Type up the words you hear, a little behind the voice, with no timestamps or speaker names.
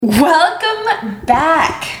Welcome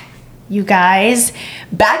back, you guys.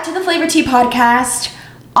 Back to the Flavor Tea podcast.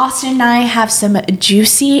 Austin and I have some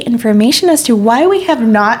juicy information as to why we have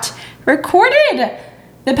not recorded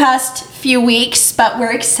the past few weeks, but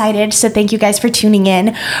we're excited, so thank you guys for tuning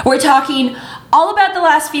in. We're talking all about the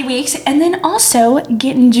last few weeks and then also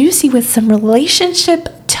getting juicy with some relationship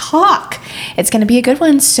talk. It's going to be a good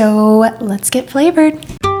one, so let's get flavored.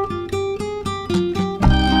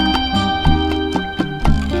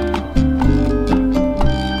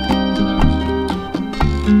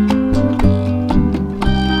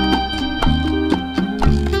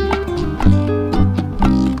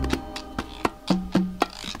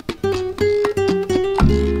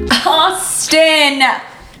 Austin,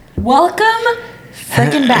 welcome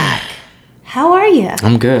freaking back. How are you?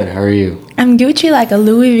 I'm good. How are you? I'm Gucci like a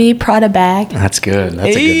Louis V Prada bag. That's good.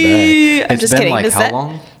 That's a good bag. I'm just kidding. It's been like how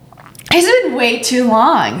long? It's been way too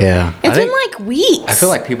long. Yeah. It's been like weeks. I feel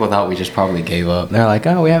like people thought we just probably gave up. They're like,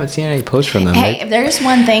 oh, we haven't seen any posts from them. Hey, if there's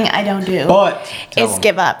one thing I don't do, it's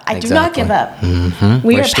give up. I do not give up. Mm-hmm.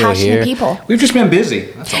 We are passionate people. We've just been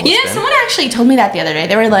busy. That's all. You know, someone actually told me that the other day.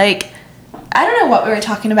 They were like, I don't know what we were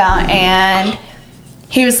talking about, and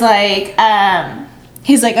he was like, oh,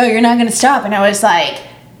 you're not gonna stop, and I was like,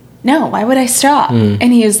 no, why would I stop?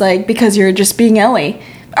 And he was like, because you're just being Ellie.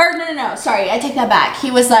 Or no, sorry, I take that back.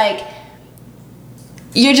 He was like,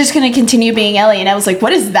 you're just gonna continue being Ellie, and I was like,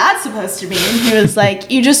 what is that supposed to mean? He was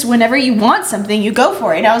like, you just, whenever you want something, you go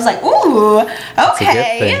for it. And I was like, ooh, okay. That's a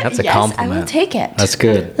good thing. That's a compliment. I will take it. That's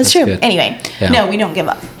good. That's true. Good. Anyway, no, we don't give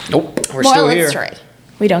up. Nope, we're Moral still of the here. story.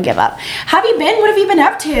 We don't give up. How have you been? What have you been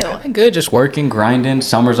up to? Good, just working, grinding.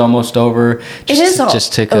 Summer's almost over.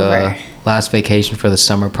 Just took a last vacation for the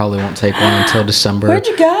summer. Probably won't take one until December. Where'd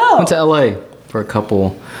you go? Went to LA for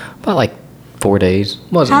about like 4 days.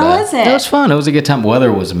 Wasn't How bad. was it? It was fun. It was a good time.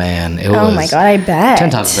 Weather was, man. It was. Oh my God, I bet.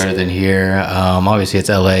 10 times better than here. Obviously, it's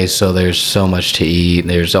LA, so there's so much to eat.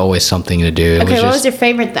 There's always something to do. Okay, what was your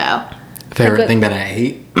favorite though? Favorite thing that I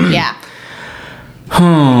ate? Yeah.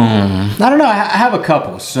 I don't know. I have a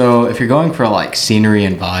couple. So if you're going for like scenery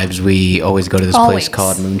and vibes, we always go to this place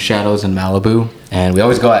called Moon Shadows in Malibu, and we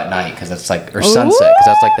always go at night because that's like, or sunset because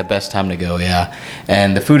that's like the best time to go. Yeah,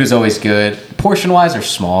 and the food is always good. Portion wise, they're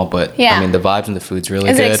small, but yeah. I mean the vibes and the food's really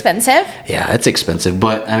good. Is it expensive? Yeah, it's expensive,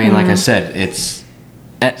 but I mean, like I said, it's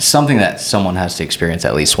something that someone has to experience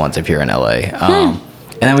at least once if you're in LA. And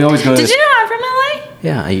then we always go. Did you know I'm from LA?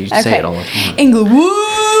 Yeah, I used to say it all the time. Inglewood.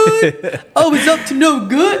 Oh, it's up to no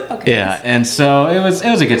good. Okay. Yeah, and so it was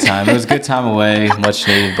a good time. It was a good time away, much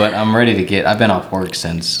needed. But I'm ready to get. I've been off work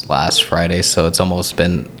since last Friday, so it's almost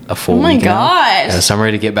been a full week. Oh my gosh! Yeah, so I'm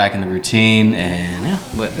ready to get back in the routine, and yeah,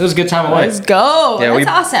 but it was a good time away. Let's go. Yeah,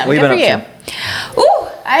 that's awesome. Good for you. Ooh,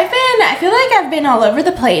 I feel like I've been all over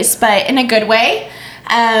the place, but in a good way.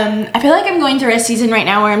 I feel like I'm going through a season right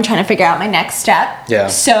now where I'm trying to figure out my next step. Yeah.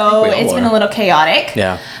 So it's been a little chaotic.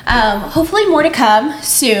 Yeah. Hopefully more to come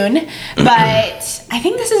soon. But I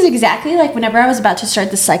think this is exactly like whenever I was about to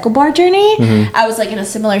start the cycle bar journey, I was like in a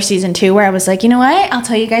similar season too where I was like, you know what? I'll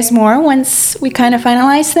tell you guys more once we kind of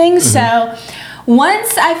finalize things. So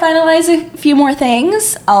once I finalize a few more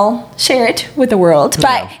things, I'll share it with the world.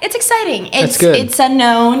 But it's exciting. It's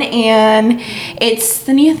unknown, and it's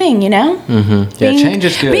the new thing, you know? Yeah, change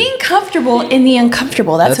is good. Being comfortable in the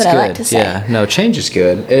uncomfortable. That's what good. I like to say. Yeah, no, change is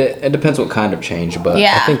good. It depends what kind of change, but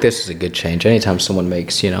yeah. I think this is a good change. Anytime someone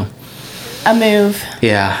makes, a move.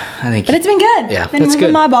 Yeah, I think. But it's been good. Yeah, been that's moving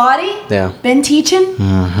good. my body. Yeah. Been teaching.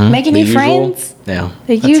 Making new friends. Yeah.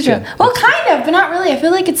 The that's usual. Good. Well, kind of, but not really. I feel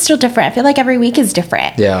like it's still different. I feel like every week is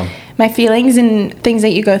different. Yeah. My feelings and things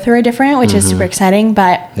that you go through are different, which is super exciting.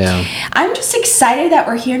 But yeah. I'm just excited that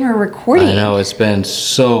we're here and we're recording. I know, it's been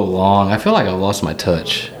so long. I feel like I lost my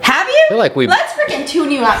touch. Have you? I feel like Let's freaking tune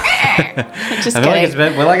you up. Just I feel like it's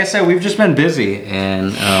been, well, like I said, we've just been busy.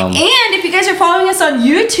 And if you guys are following us on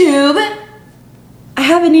YouTube, I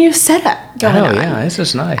have a new setup going on. Oh, yeah, this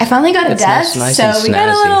is nice. I finally got a desk, nice so and we got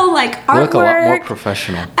a little like artwork. You look a lot more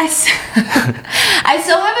professional. I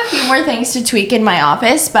still have a few more things to tweak in my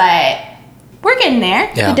office, but we're getting there.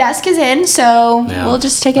 Yeah. The desk is in, so we'll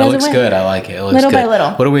just take it as a win. It looks good. I like it. It looks little good. by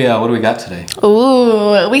little. What do we got today?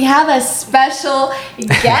 Ooh, we have a special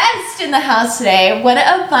guest in the house today. One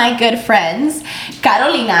of my good friends,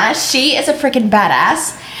 Carolina. She is a freaking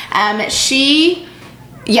badass.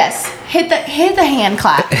 Yes, hit the hand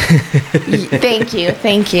clap. Thank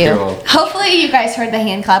you. Hopefully you guys heard the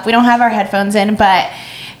hand clap. We don't have our headphones in, but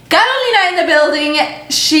Carolina in the building.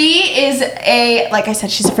 She is like I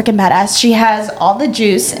said, she's a freaking badass. She has all the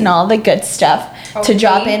juice and all the good stuff to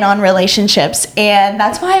drop in on relationships, and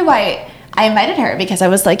that's why I invited her, because I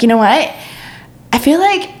was like, you know what? I feel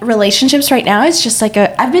like relationships right now is just like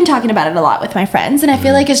I've been talking about it a lot with my friends, and I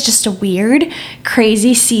feel like it's just a weird,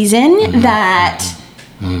 crazy season that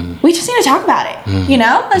we just need to talk about it. You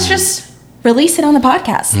know, let's just release it on the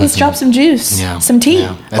podcast. Let's drop some juice, some tea.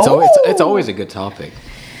 Yeah. It's always a good topic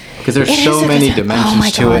because there's so many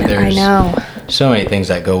dimensions to it. There's so many things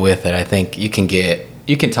that go with it. I think you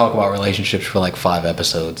can talk about relationships for like 5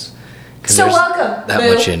 episodes. So welcome.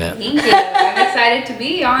 That much in it. Thank you. I'm excited to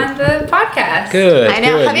be on the podcast. Good. I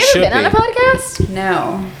know. Good. Have you ever been on a podcast?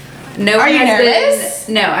 No. No. Are you nervous?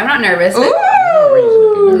 No, I'm not nervous. But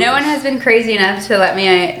no one has been crazy enough to let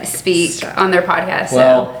me speak on their podcast.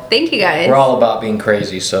 Well, so thank you guys. We're all about being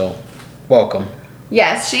crazy, so welcome.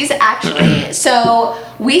 Yes, she's actually. So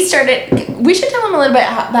we should tell them a little bit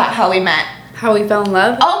about how we met. How we fell in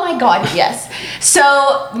love? Oh my God, yes.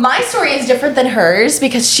 So my story is different than hers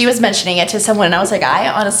because she was mentioning it to someone and I was like, I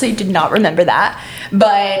honestly did not remember that.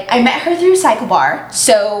 But I met her through Cycle Bar.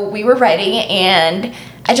 So we were writing and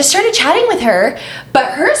I just started chatting with her.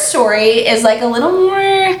 But her story is like a little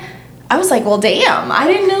more, I was like, well, damn, I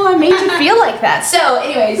didn't know I made you feel like that. So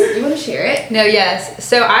anyways, you want to share it? No, yes.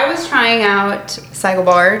 So I was trying out Cycle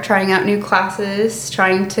Bar, trying out new classes,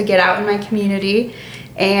 trying to get out in my community.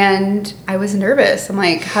 And I was nervous. I'm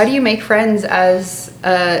like, how do you make friends as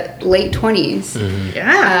late 20s?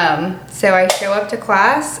 Yeah. So I show up to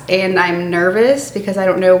class and I'm nervous because I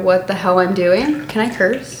don't know what the hell I'm doing. Can I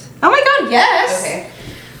curse? Oh my God, yes. Okay.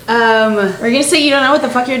 We're going to say you don't know what the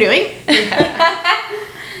fuck you're doing?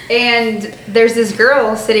 And there's this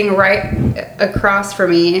girl sitting right across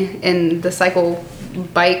from me in the cycle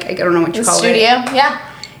bike. I don't know what you call studio, it.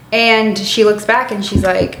 yeah. And she looks back and she's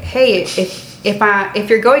like, hey, if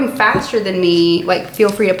you're going faster than me, like feel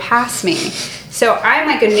free to pass me. So I'm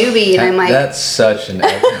like a newbie and I'm like, that's such an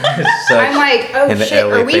I'm like, oh shit,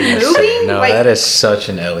 are we moving? No, like, that is such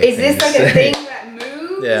an Ellie is this like a thing that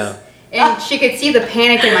moves? Yeah. And she could see the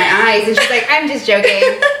panic in my eyes and she's like, I'm just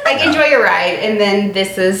joking. Like, enjoy your ride. And then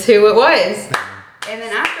this is who it was. And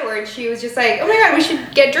then afterwards she was just like, oh my God, we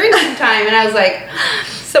should get drinks sometime. And I was like,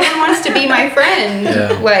 someone wants to be my friend.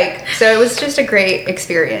 Yeah. Like, so it was just a great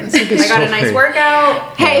experience. I got a nice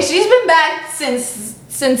workout. Hey, she's been back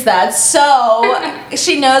since that, so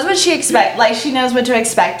she knows what she knows what to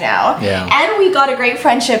expect now. Yeah. And we got a great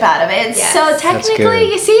friendship out of it. Yes. So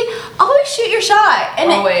technically, you see, always shoot your shot.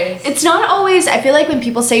 And Always. it's not always, I feel like when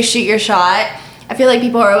people say shoot your shot, I feel like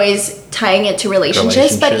people are always tying it to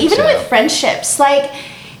relationships, but even with friendships, like,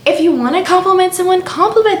 if you want to compliment someone,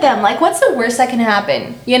 compliment them. Like, what's the worst that can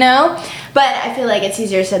happen, you know? But I feel like it's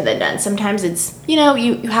easier said than done. Sometimes it's, you know,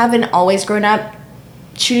 you haven't always grown up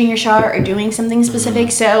shooting your shot or doing something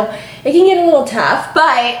specific, so it can get a little tough,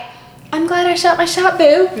 but I'm glad I shot my shot,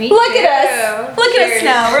 boo. Me Look too. at us. Look Cheers. at us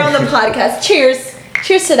now. We're on the podcast. Cheers.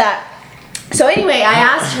 Cheers to that. So anyway, I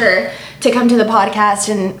asked her to come to the podcast,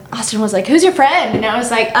 and Austin was like, who's your friend? And I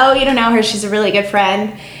was like, oh, you don't know her. She's a really good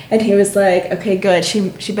friend. And he was like, okay, good.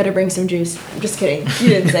 She better bring some juice. I'm just kidding. You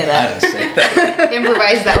didn't say that. I didn't say that.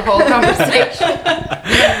 Improvise that whole conversation.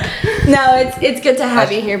 No, it's good to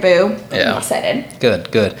have you here, boo. Yeah. I'm excited.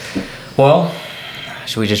 Good. Well,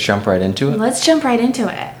 should we just jump right into it? Let's jump right into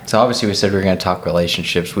it. So obviously we said we were going to talk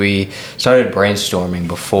relationships. We started brainstorming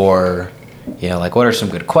before, you know, like what are some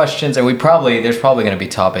good questions? And there's probably going to be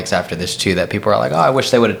topics after this too that people are like, oh, I wish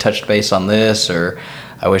they would have touched base on this, or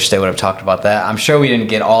I wish they would have talked about that. I'm sure we didn't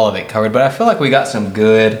get all of it covered, but I feel like we got some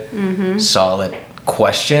good, solid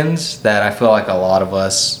questions that I feel like a lot of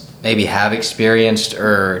us maybe have experienced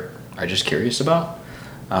or are just curious about.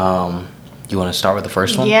 You want to start with the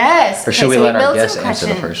first one? Yes. Or should we let our guests answer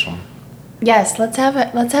the first one? Yes, let's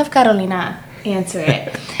have Carolina answer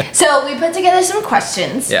it. So we put together some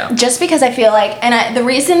questions. Yeah. Just because I feel like, the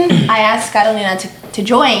reason I asked Carolina to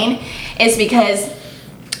join is because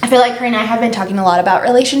I feel like her and I have been talking a lot about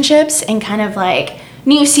relationships and kind of like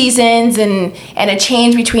new seasons and a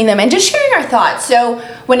change between them and just sharing our thoughts. So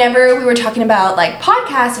whenever we were talking about like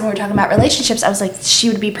podcasts and we were talking about relationships, I was like, she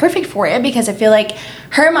would be perfect for it because I feel like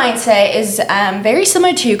her mindset is very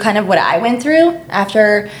similar to kind of what I went through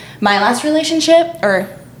after my last relationship, my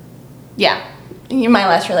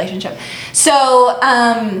last relationship. So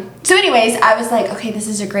anyways, I was like, okay, this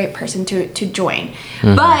is a great person to join.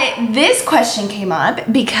 Mm-hmm. But this question came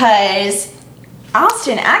up because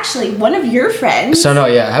Austin, actually, one of your friends. So no,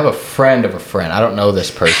 yeah, I have a friend of a friend. I don't know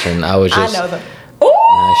this person. I know them.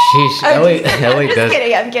 Ellie does.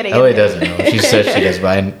 I'm kidding. Ellie doesn't know. She says she does,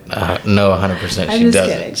 but I know 100% she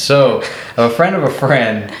doesn't. Kidding. So I have a friend of a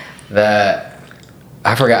friend that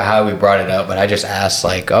I forgot how we brought it up, but I just asked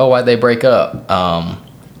like, oh, why'd they break up?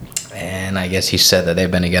 And I guess he said that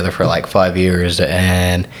they've been together for like 5 years,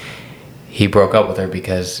 and he broke up with her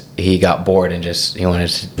because he got bored and he wanted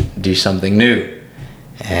to do something new.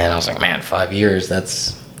 And I was like, man, 5 years,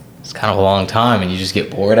 it's kind of a long time, and you just get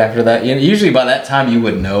bored after that. Usually by that time you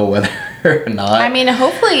would know whether or not. I mean,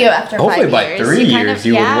 hopefully after 5 years. Hopefully by 3 years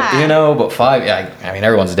you would, but 5, I mean,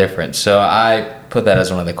 everyone's different. So I put that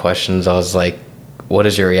as one of the questions. I was like, what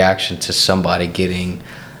is your reaction to somebody getting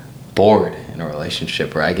bored in a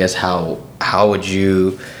relationship? Or I guess how would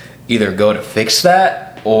you either go to fix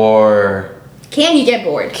that, or can you get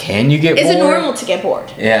bored? Is it normal to get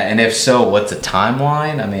bored? Yeah, and if so, what's a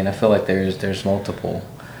timeline? I mean, I feel like there's multiple.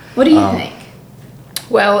 What do you think?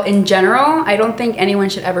 Well, in general, I don't think anyone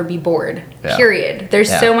should ever be bored. Yeah. Period. There's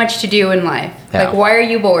so much to do in life. Yeah. Like, why are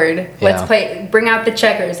you bored? Let's bring out the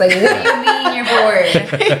checkers. Like, what do you mean you're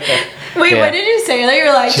bored? Wait, what did you say? You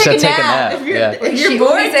were like, she take said, a nap. If you're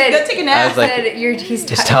bored, go take a nap. I was like, he's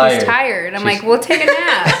tired. I'm like, well, take a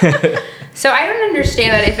nap. So I don't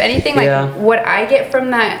understand that. If anything, like what I get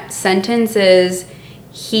from that sentence is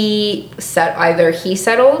either he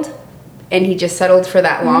settled and he just settled for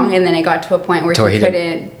that long, and then it got to a point where he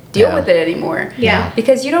couldn't deal with it anymore. Yeah.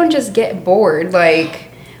 Because you don't just get bored,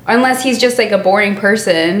 like, unless he's just like a boring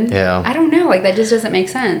person. Yeah. I don't know, like that just doesn't make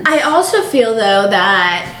sense. I also feel though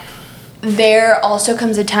that there also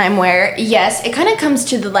comes a time where, yes, it kind of comes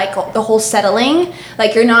to the whole settling.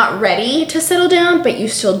 Like, you're not ready to settle down, but you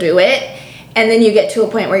still do it. And then you get to a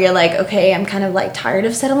point where you're like, okay, I'm kind of like tired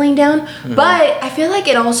of settling down. Mm-hmm. But I feel like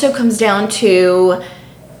it also comes down to,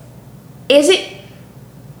 is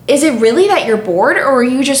it really that you're bored, or are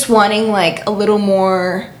you just wanting like a little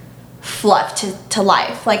more fluff to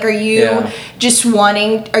life? Like, are you just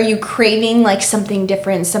are you craving like something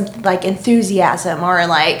different, something like enthusiasm, or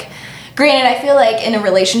like, granted, I feel like in a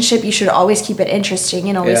relationship you should always keep it interesting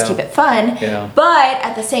and always keep it fun. Yeah. But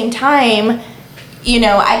at the same time,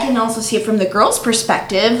 I can also see it from the girl's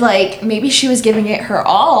perspective. Like, maybe she was giving it her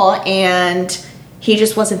all and he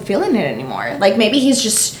just wasn't feeling it anymore. Like, maybe he's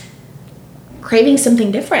just craving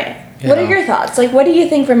something different. Yeah. What are your thoughts? Like, what do you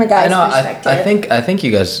think from a guy's perspective? I think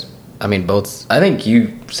you guys, I mean, both, I think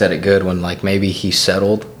you said it good when, like, maybe he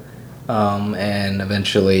settled and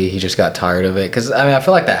eventually he just got tired of it. Because, I mean, I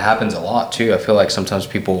feel like that happens a lot, too. I feel like sometimes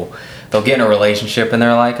people, they'll get in a relationship and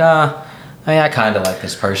they're like, I kind of like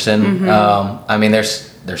this person. Mm-hmm. I mean, they're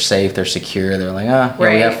safe, they're secure. They're like,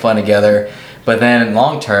 we have fun together. But then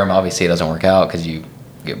long term, obviously, it doesn't work out because you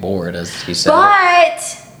get bored, as he said.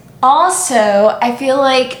 But also, I feel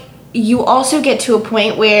like you also get to a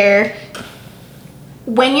point where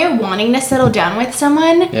when you're wanting to settle down with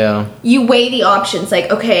someone, you weigh the options.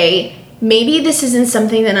 Like, okay, maybe this isn't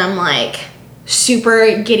something that I'm like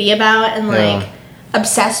super giddy about and like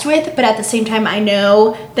obsessed with, but at the same time I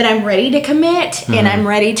know that I'm ready to commit and I'm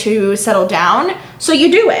ready to settle down, so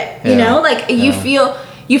you do it. Like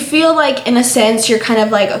you feel like, in a sense, you're kind of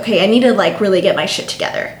like, okay, I need to like really get my shit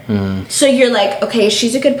together. So you're like, okay,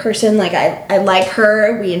 she's a good person, like I like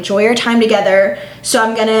her, we enjoy our time together, so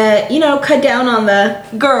I'm gonna cut down on the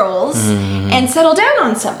girls and settle down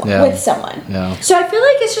on someone with someone. So I feel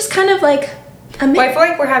like it's just kind of like well, I feel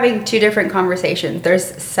like we're having two different conversations. There's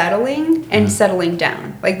settling and settling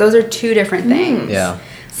down. Like, those are two different things. Yeah.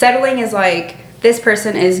 Settling is like, this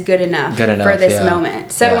person is good enough for this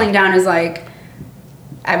moment. Settling down is like,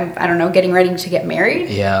 I don't know, getting ready to get married.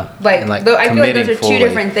 Yeah. Like I feel like those are two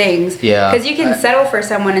different things. Yeah. Because you can settle for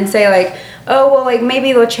someone and say like, oh, well, like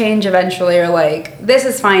maybe they'll change eventually, or like, this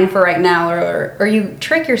is fine for right now, or you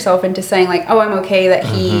trick yourself into saying like, oh, I'm okay that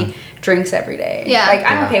he drinks every day. Yeah. Like,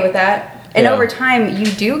 I'm okay with that. And over time, you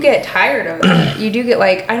do get tired of it. You do get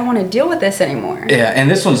like, I don't want to deal with this anymore. Yeah, and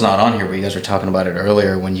this one's not on here, but you guys were talking about it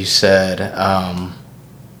earlier when you said, I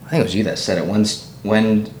think it was you that said it.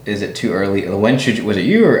 When is it too early? Was it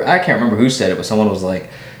you, or I can't remember who said it, but someone was like,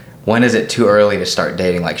 when is it too early to start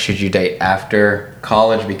dating? Like, should you date after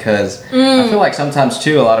college? Because I feel like sometimes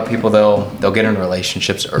too, a lot of people they'll get in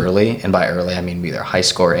relationships early, and by early I mean either high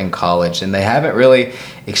school or in college, and they haven't really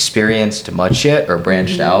experienced much yet or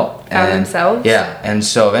branched out themselves. Yeah, and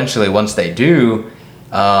so eventually once they do,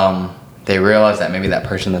 they realize that maybe that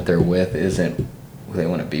person that they're with isn't who they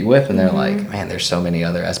want to be with, and they're like, man, there's so many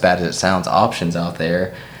other, as bad as it sounds, options out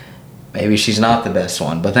there. Maybe she's not the best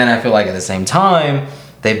one. But then I feel like at the same time,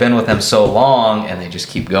 they've been with them so long and they just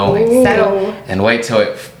keep going. Settle. And wait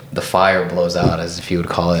till the fire blows out, as if you would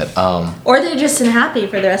call it. Or they're just unhappy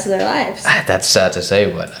for the rest of their lives. That's sad to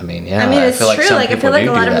say, but I mean, yeah. I mean, it's feel true. Like I feel like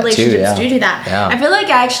a lot of relationships do that. Yeah. I feel like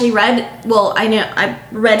I actually I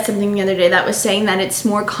read something the other day that was saying that it's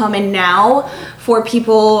more common now for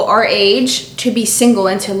people our age to be single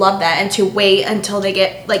and to love that and to wait until they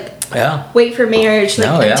get wait for marriage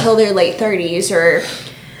until their late 30s, or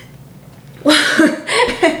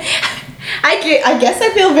I guess I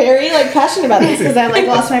feel very like passionate about this because I like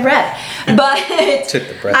lost my breath. But Took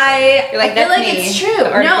the breath. I You're like, feel "That's like me." it's true.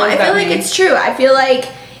 The article No, is I feel about like me. it's true. I feel like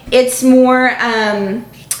it's more.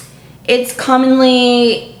 It's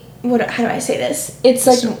commonly. How do I say this? It's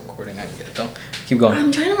like Still recording. I can get it though. Keep going.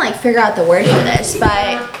 I'm trying to like figure out the word for this,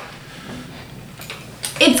 but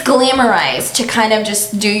it's glamorized to kind of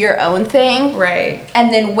just do your own thing, Right.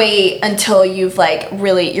 and then wait until you've like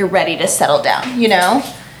really you're ready to settle down. You know.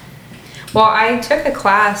 Well, I took a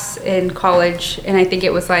class in college, and I think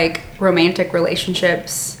it was like romantic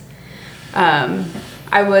relationships.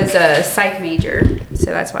 I was a psych major, so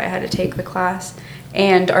that's why I had to take the class.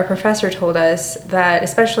 And our professor told us that,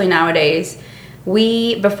 especially nowadays,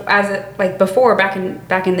 before back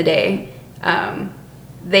in the day,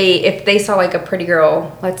 if they saw like a pretty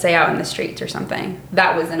girl, let's say out in the streets or something,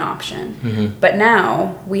 that was an option. But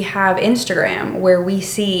now we have Instagram where we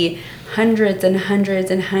see hundreds and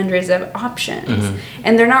hundreds and hundreds of options,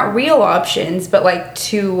 and they're not real options, but like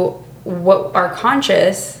to what are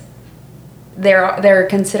conscious, they're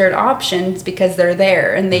considered options because they're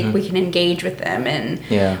there, and we can engage with them, and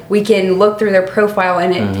we can look through their profile,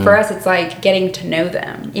 and for us it's like getting to know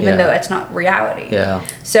them, even though that's not reality.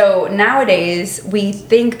 So nowadays we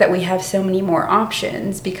think that we have so many more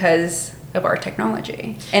options because of our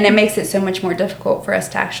technology, and it makes it so much more difficult for us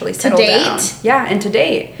to actually settle down. Yeah, and to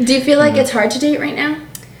date. Do you feel like it's hard to date right now?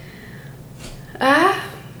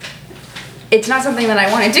 It's not something that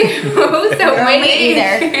I want to do. So Me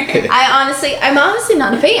either. I'm honestly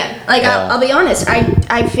not a fan. Like I'll be honest.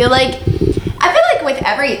 I feel like with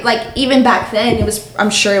every, like, even back then I'm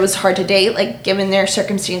sure it was hard to date, like given their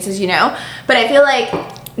circumstances, you know. But I feel like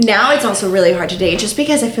now it's also really hard to date just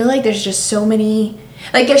because I feel like there's just so many.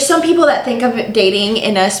 Like, there's some people that think of dating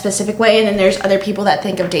in a specific way, and then there's other people that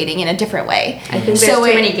think of dating in a different way. I think there's too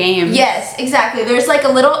many games. Yes, exactly. There's like a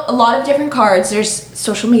lot of different cards. There's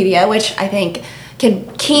social media, which I think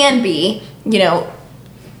can be, you know,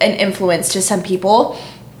 an influence to some people.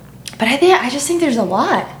 But I just think there's a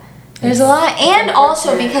lot. There's a lot, and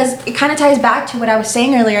also because it kind of ties back to what I was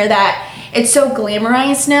saying earlier, that it's so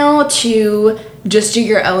glamorized now to just do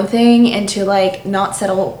your own thing and to like not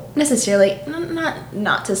settle necessarily,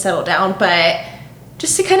 not to settle down, but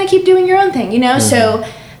just to kind of keep doing your own thing, you know. So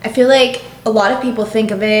I feel like a lot of people think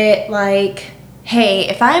of it like, hey,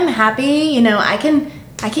 if I'm happy, you know, I can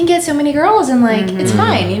get so many girls, and like it's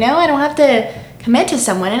fine, you know, I don't have to commit to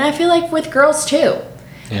someone. And I feel like with girls too,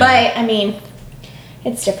 but I mean,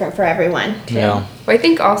 it's different for everyone too. Yeah. Well, I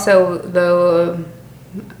think also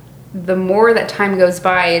the more that time goes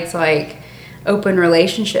by, it's like open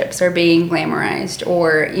relationships are being glamorized,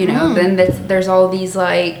 or you know, then there's all these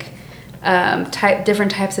like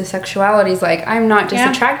different types of sexualities. Like, I'm not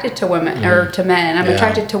just attracted to women or to men. I'm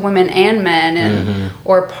attracted to women and men, and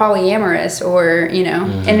or polyamorous, or you know,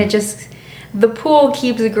 and it just, the pool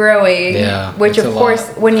keeps growing. Yeah, which it's of a course,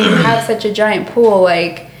 lot. when you have such a giant pool,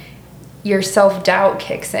 like your self-doubt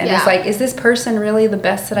kicks in. Yeah. It's like, is this person really the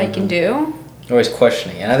best that I can do? Always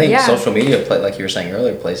questioning, and I think Yeah. social media, like you were saying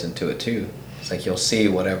earlier, plays into it too. It's like you'll see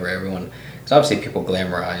whatever everyone, because obviously people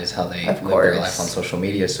glamorize how they Of live their course. life on social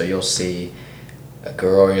media. So you'll see a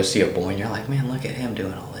girl or you'll see a boy, and you're like, man, look at him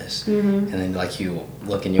doing all this. And then like you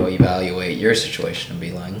look and you'll evaluate your situation and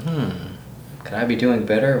be like, could I be doing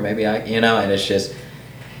better? Or maybe you know, and it's just,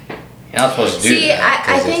 you're not supposed to do See, that.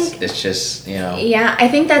 I 'Cause think it's just, you know. Yeah, I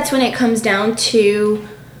think that's when it comes down to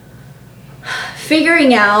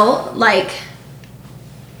figuring out like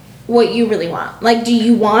what you really want. Like, do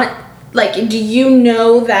you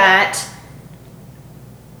know that,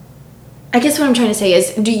 I guess what I'm trying to say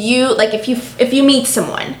is, do you, like, if you meet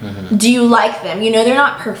someone, do you like them? You know, they're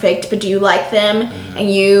not perfect, but do you like them, and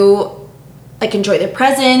you like enjoy their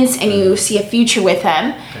presence, and you see a future with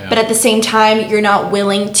them, but at the same time you're not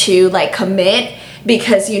willing to like commit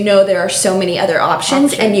because you know there are so many other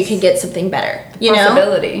options. And you can get something better, you know?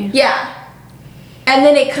 Possibility. Yeah. And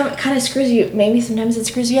then it kind of screws you. Maybe sometimes it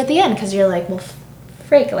screws you at the end because you're like, well,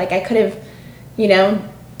 freak, like I could have, you know,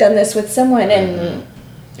 done this with someone, and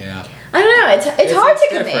Yeah. I don't know. It's hard to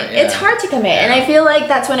different, commit. yeah. It's hard to commit, and I feel like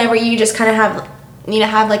that's whenever you just kind of need to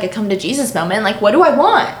have like a come to Jesus moment. Like, what do I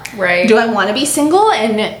want? Right. Do I want to be single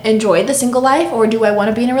and enjoy the single life, or do I want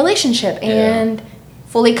to be in a relationship and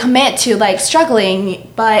fully commit to like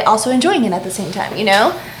struggling but also enjoying it at the same time? You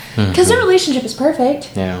know, because the relationship is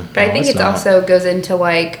perfect. Yeah. But I think it also goes into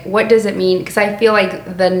like, what does it mean? Because I feel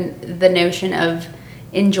like the notion of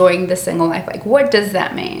enjoying the single life, like, what does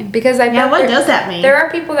that mean? Because I bet what does that mean? There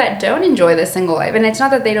are people that don't enjoy the single life, and it's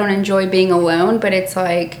not that they don't enjoy being alone, but it's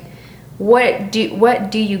like, what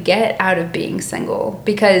do you get out of being single?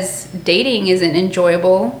 Because dating isn't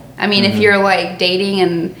enjoyable. I mean, if you're like dating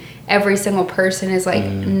and every single person is like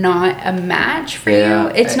not a match for you,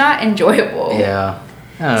 it's not enjoyable. Yeah.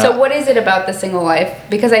 So what is it about the single life?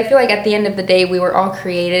 Because I feel like at the end of the day, we were all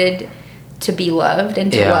created to be loved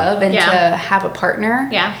and to love and to have a partner.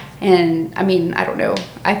 Yeah. And I mean, I don't know.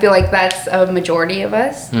 I feel like that's a majority of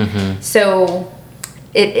us. So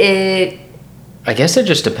it I guess it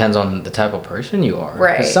just depends on the type of person you are.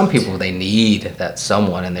 Right. Because some people, they need that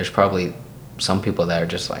someone, and there's probably some people that are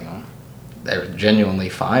just like, they're genuinely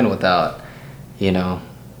fine without, you know,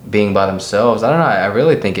 being by themselves. I don't know. I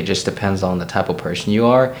really think it just depends on the type of person you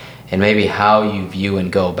are and maybe how you view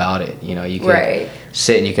and go about it. You know, you can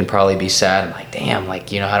sit and you can probably be sad and like, damn,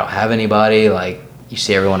 like, you know, I don't have anybody. Like, you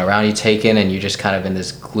see everyone around you taken and you're just kind of in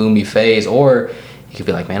this gloomy phase. Or you could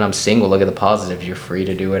be like, man, I'm single. Look at the positive. You're free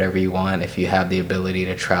to do whatever you want if you have the ability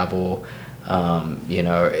to travel. You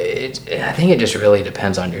know, I think it just really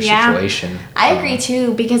depends on your situation. I agree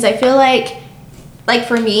too, because I feel like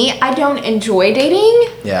for me, I don't enjoy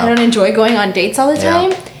dating. Yeah. I don't enjoy going on dates all the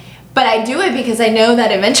time. But I do it because I know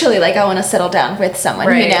that eventually, like, I want to settle down with someone,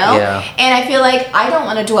 you know? Yeah. And I feel like I don't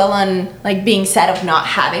want to dwell on, like, being sad of not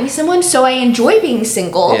having someone. So I enjoy being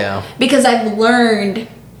single because I've learned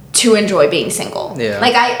to enjoy being single. Yeah.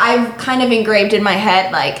 Like, I've kind of engraved in my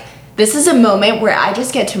head, like, this is a moment where I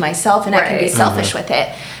just get to myself and I can be selfish with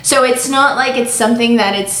it. So it's not like it's something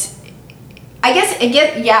that it's... I guess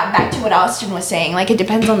back to what Austin was saying. Like, it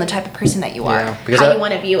depends on the type of person that you are, how you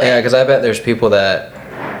want to view it. Yeah, because I bet there's people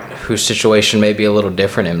whose situation may be a little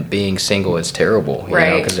different, and being single is terrible, you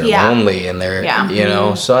know, because they're lonely and they're, you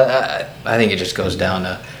know. So I think it just goes down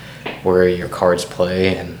to where your cards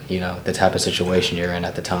play and, you know, the type of situation you're in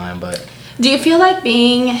at the time. But do you feel like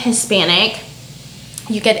being Hispanic,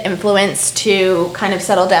 you get influenced to kind of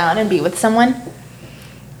settle down and be with someone?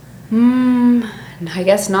 I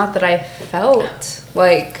guess not that I felt.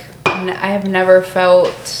 Like, I have never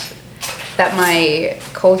felt that my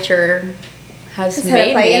culture has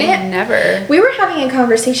made me. Never. We were having a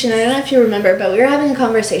conversation, I don't know if you remember, but we were having a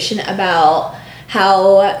conversation about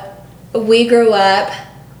how we grew up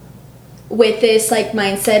with this, like,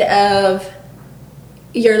 mindset of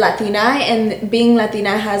you're Latina, and being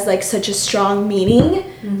Latina has, like, such a strong meaning.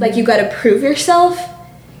 Like, you gotta prove yourself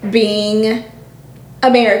being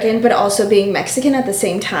American but also being Mexican at the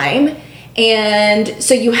same time. And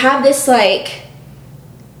so you have this, like,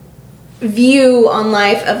 view on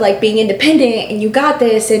life of, like, being independent and you got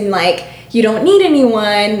this and, like, you don't need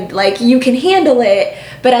anyone, like, you can handle it,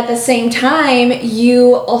 but at the same time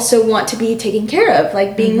you also want to be taken care of,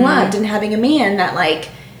 like, being loved and having a man that, like,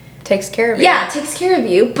 takes care of you. Yeah, takes care of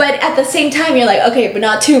you, but at the same time you're like, okay, but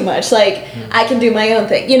not too much, like, I can do my own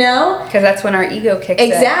thing, you know? Because that's when our ego kicks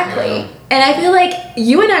in. Exactly. And I feel like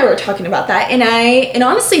you and I were talking about that, and it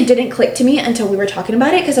honestly didn't click to me until we were talking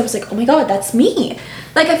about it, because I was like, oh my god, that's me.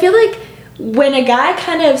 Like, I feel like when a guy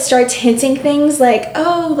kind of starts hinting things like,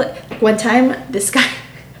 oh, like, one time this guy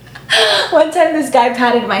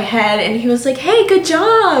patted my head and he was like, hey, good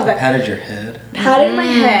job. patted your head? Patted my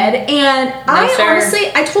head, and honestly,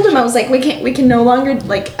 I told him, I was like, we can no longer,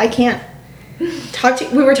 like, I can't talk to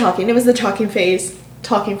you. We were talking, it was the talking phase,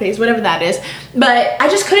 whatever that is, but I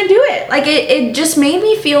just couldn't do it. Like, it just made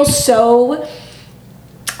me feel so,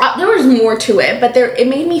 there was more to it, but it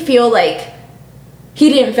made me feel like he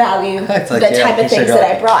didn't value the type of things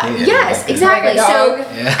that I brought. Yes, exactly. So,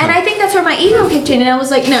 and I think that's where my ego kicked in, and I was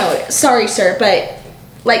like, no, sorry, sir, but,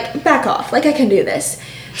 like, back off. Like, I can do this.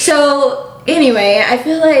 So, anyway, I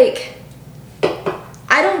feel like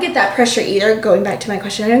I don't get that pressure either. Going back to my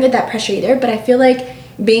question, I don't get that pressure either, but I feel like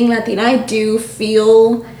being Latina, I do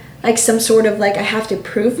feel like some sort of, like, I have to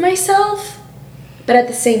prove myself, but at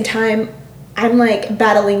the same time, I'm, like,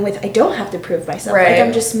 battling with, I don't have to prove myself. Like,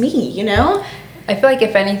 I'm just me, you know? I feel like,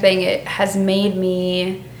 if anything, it has made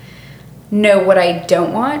me know what I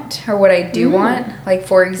don't want or what I do want. Like,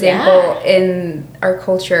 for example, in our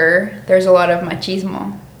culture, there's a lot of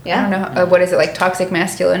machismo. I don't know, what is it, like, toxic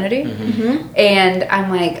masculinity? And I'm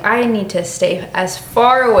like, I need to stay as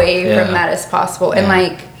far away from that as possible. And,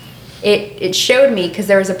 like, it showed me, because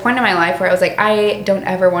there was a point in my life where I was like, I don't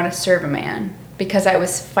ever want to serve a man, because I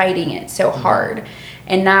was fighting it so hard.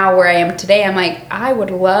 And now where I am today, I'm like, I would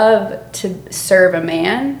love to serve a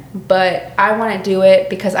man, but I want to do it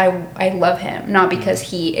because I love him, not because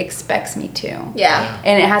he expects me to. Yeah.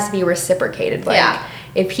 And it has to be reciprocated. Like,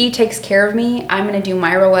 if he takes care of me, I'm going to do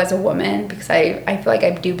my role as a woman, because I feel like I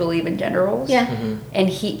do believe in gender roles. Yeah. And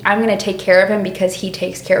I'm going to take care of him because he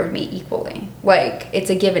takes care of me equally. Like, it's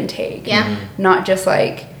a give and take. Yeah. Not just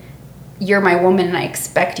like, you're my woman and I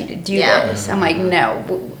expect you to do Yeah. this. I'm like, no,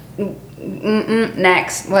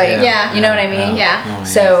 next. Like, Yeah. you know what I mean? Yeah. Oh,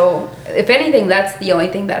 So, if anything, that's the only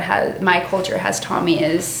thing that my culture has taught me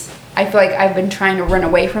is I feel like I've been trying to run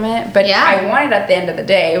away from it, but Yeah. I want it at the end of the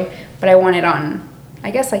day, but I want it on,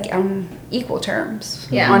 I guess, like on equal terms.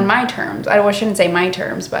 Yeah. On my terms. I shouldn't say my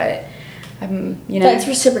terms, but I'm, you know. That's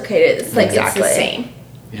reciprocated. It's like Exactly. it's the same.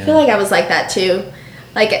 Yeah. I feel like I was like that too.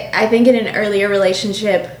 Like I think in an earlier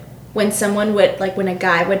relationship, when someone would like when a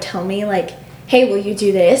guy would tell me like, "Hey, will you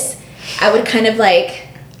do this?" I would kind of like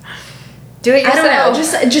do it I yourself.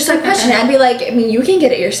 don't know, just a question. I'd be like, I mean, you can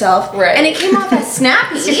get it yourself, Right. And it came off as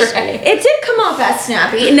snappy. Right. It did come off as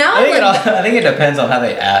snappy. And now I think, I'm like, I think it depends on how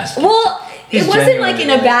they ask. well, He's it wasn't like in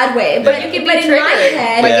a genuinely bad way, but you can be but in triggered. my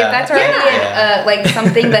head, Like Yeah. if that's already Yeah. like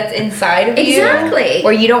something that's inside of you, Exactly.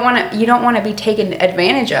 or you don't want to be taken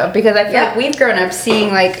advantage of, because I feel Yeah. like we've grown up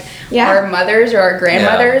seeing like Yeah. our mothers or our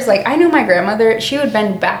grandmothers. Like I know my grandmother, she would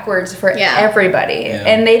bend backwards for Yeah. everybody, Yeah.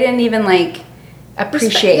 and they didn't even like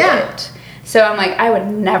appreciate yeah. it. So I'm like, I would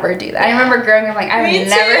never do that. I Yeah. remember growing up like I Me would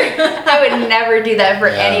too. I would never do that for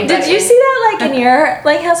Yeah. anybody. Did you see that like in your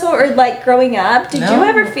like household or like growing up? Did you No.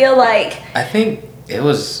 ever feel like I think it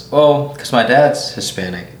was, well, because my dad's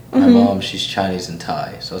Hispanic. My mom, she's Chinese and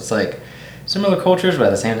Thai. So it's like similar cultures, but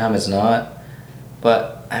at the same time it's not.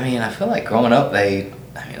 But, I mean, I feel like growing up, it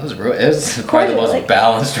was probably the most like-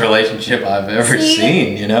 balanced relationship I've ever See?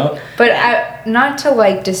 seen, you know? But not to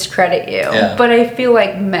like discredit you, Yeah. but I feel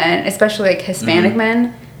like men, especially like Hispanic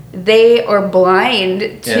men, they are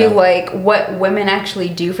blind to Yeah. like what women actually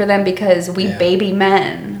do for them because we Yeah. baby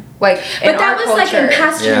men. Like, but that was like in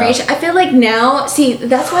past Yeah. generation. I feel like now, see,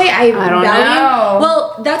 that's why I don't value. know.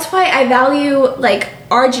 Well, that's why I value like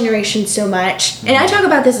our generation so much, and I talk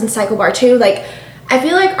about this in Cycle Bar too. Like, I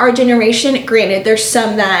feel like our generation. Granted, there's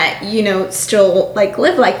some that still like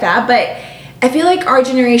live like that, but I feel like our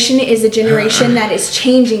generation is a generation that is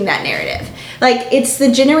changing that narrative. Like, it's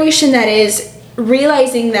the generation that is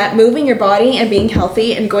realizing that moving your body and being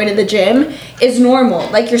healthy and going to the gym is normal.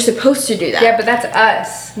 Like, you're supposed to do that. Yeah, but that's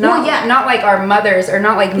us. Not Well, yeah. not like our mothers or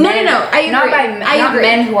not like men. No, I Not agree. by I not agree.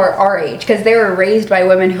 men who are our age because they were raised by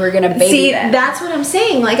women who are gonna baby See, them. that's what I'm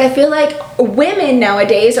saying. Like, I feel like women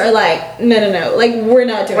nowadays are like, no. Like, we're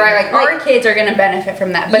not doing Right, that. like our kids are gonna benefit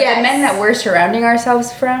from that. But Yes. the men that we're surrounding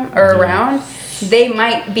ourselves from or around, they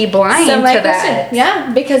might be blind some to like that. listen, yeah,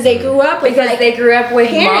 because they grew up with Because like, they grew up with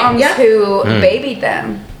parent, moms yeah. who babied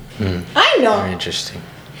them. I know. Very interesting.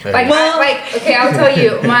 Like, Well- okay, I'll tell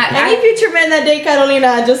you, Any future men that date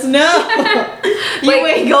Carolina, just know you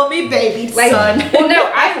Like- ain't gonna be babied, son. well, no,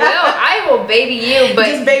 I will baby you, but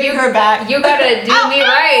Just baby you, her back. You gotta do me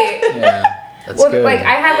right. Yeah, that's Well, good. like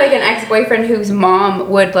I had like an ex-boyfriend whose mom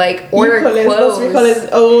would like order Híjoles, los clothes. frijoles.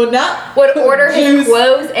 Oh, no. Would order his Juice.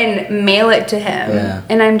 clothes and mail it to him, Yeah.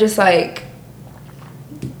 and I'm just like,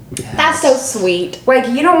 That's so sweet. like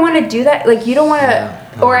you don't want to do that. Like you don't want to. Yeah.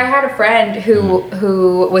 Or I had a friend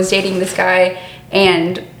who was dating this guy,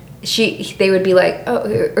 and they would be like,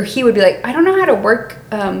 oh, or he would be like, I don't know how to work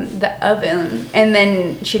the oven, and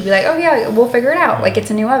then she'd be like, oh yeah, we'll figure it out. Like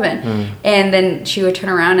it's a new oven, and then she would turn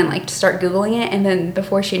around and like start googling it, and then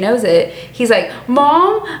before she knows it, he's like,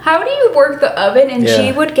 Mom, how do you work the oven? And she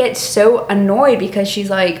Yeah. would get so annoyed because she's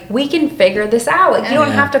like, we can figure this out. Like you don't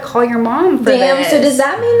Yeah. have to call your mom for Damn, this. so does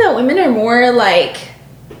that mean that women are more like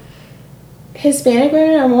Hispanic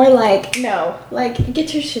women are more like, no, like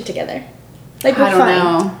get your shit together. Like we're I don't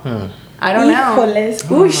fine. know. I don't know.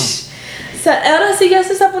 Híjoles. Ush. Ahora sí ya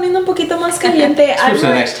se está poniendo un poquito más caliente. Let's move to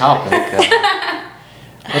the next topic.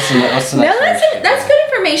 What's the next No, one? that's good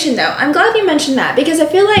information though. I'm glad you mentioned that because I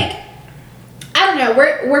feel like I don't know,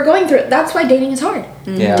 we're going through it. That's why dating is hard.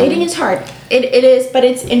 Yeah. Dating is hard. It is, but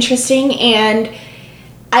it's interesting, and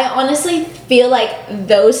I honestly feel like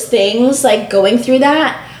those things, like going through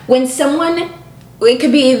that, when someone, it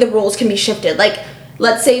could be, the roles can be shifted. Like,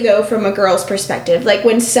 let's say though, from a girl's perspective, like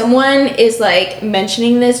when someone is like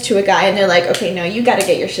mentioning this to a guy and they're like, okay, no, you gotta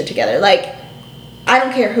get your shit together. Like, I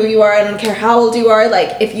don't care who you are, I don't care how old you are,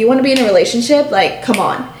 like if you want to be in a relationship, like come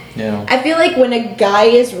on. Yeah. I feel like when a guy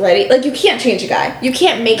is ready, like you can't change a guy. You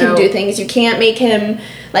can't make him No. do things. You can't make him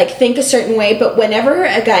like think a certain way. But whenever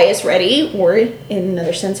a guy is ready, or in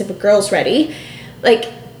another sense, if a girl's ready,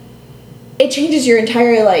 like it changes your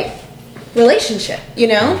entire like relationship, you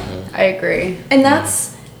know? I agree. And that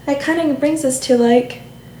kind of brings us to like,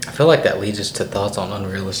 I feel like that leads us to thoughts on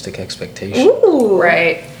unrealistic expectations. ooh,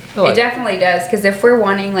 Right. feel like- It definitely does, because if we're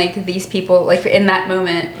wanting like these people, like in that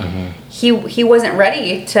moment, he wasn't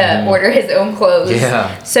ready to order his own clothes.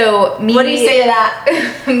 Yeah. So me, What do you say to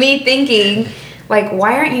that? me thinking Like,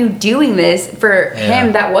 why aren't you doing this? For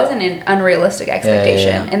him, that wasn't an unrealistic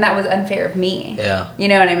expectation, and that was unfair of me. Yeah. You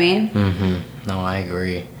know what I mean? Mm-hmm. No, I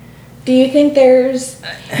agree. Do you think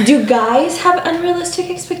do guys have unrealistic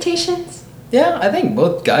expectations? Yeah, I think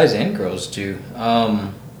both guys and girls do.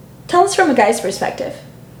 Tell us from a guy's perspective.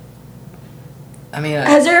 I mean,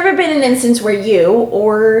 Has there ever been an instance where you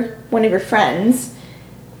or one of your friends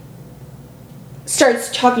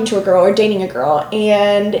starts talking to a girl or dating a girl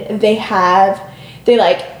and they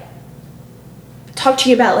like talk to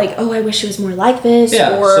you about like, oh, I wish it was more like this?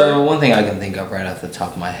 yeah, or so one thing I can think of right off the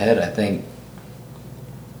top of my head, I think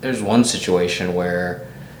there's one situation where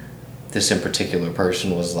this in particular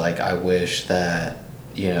person was like, I wish that,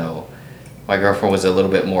 you know, my girlfriend was a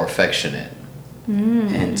little bit more affectionate.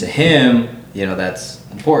 And to him, you know, that's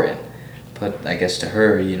important. But I guess to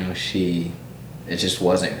her, you know, it just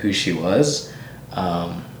wasn't who she was.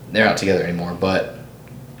 They're not together anymore, but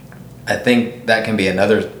I think that can be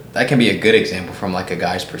a good example from like a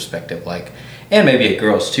guy's perspective, like, and maybe a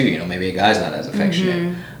girl's too, you know, maybe a guy's not as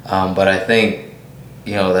affectionate. But I think,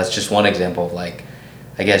 you know, that's just one example of like,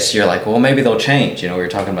 I guess you're like, well, maybe they'll change. You know, we were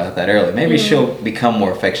talking about that earlier. Maybe she'll become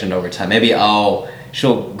more affectionate over time. Maybe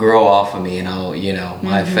she'll grow off of me, and you know,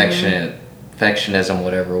 my affectionism,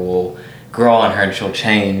 whatever, will grow on her, and she'll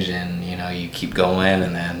change. And you know, you keep going,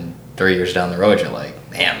 and then 3 years down the road, you're like,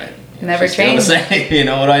 damn it, Never changed. Still the same. You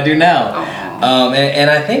know, what do I do now? And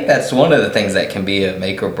I think that's one of the things that can be a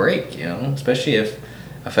make or break. You know, especially if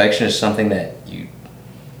affection is something that you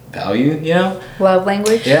value. You know, Love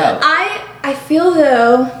language. yeah. I feel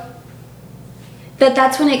though that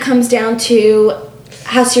that's when it comes down to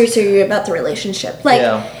how serious are you about the relationship. Like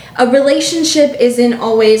a relationship isn't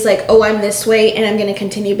always like, oh, I'm this way and I'm going to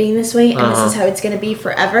continue being this way and this is how it's going to be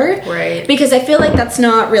forever. Right. Because I feel like that's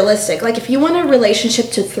not realistic. Like if you want a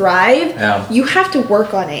relationship to thrive, you have to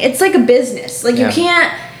work on it. It's like a business. Like you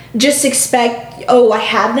can't just expect, oh, I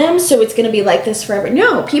have them, so it's going to be like this forever.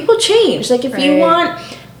 No, people change. Like if you want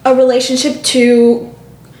a relationship to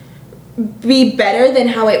be better than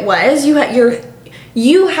how it was,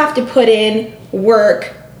 you have to put in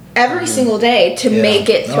work every single day to make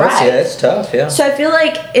it thrive. It's tough, So I feel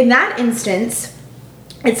like in that instance,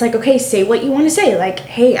 it's like, okay, say what you want to say. Like,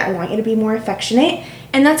 hey, I want you to be more affectionate.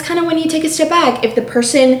 And that's kind of when you take a step back. If the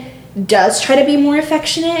person does try to be more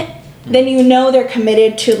affectionate, then you know they're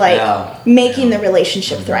committed to like making the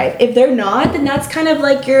relationship thrive. If they're not, then that's kind of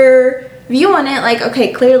like your view on it. Like,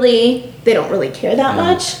 okay, clearly they don't really care that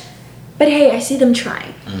much. But hey, I see them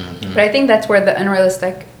trying. But I think that's where the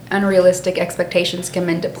unrealistic expectations come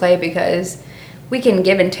into play, because we can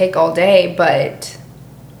give and take all day, but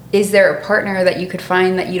is there a partner that you could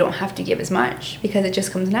find that you don't have to give as much because it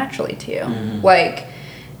just comes naturally to you? Like,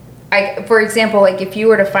 for example, like if you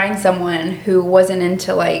were to find someone who wasn't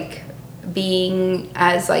into like being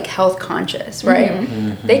as like health conscious, right?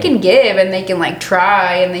 They can give and they can like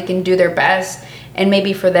try and they can do their best. And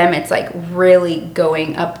maybe for them, it's like really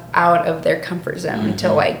going out of their comfort zone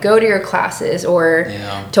to like go to your classes or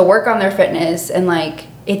to work on their fitness. And like,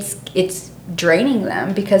 it's draining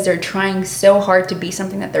them because they're trying so hard to be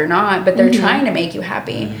something that they're not, but they're trying to make you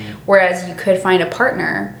happy. Whereas you could find a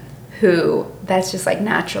partner who that's just like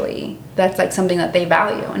naturally, that's like something that they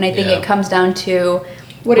value. And I think it comes down to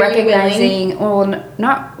recognizing,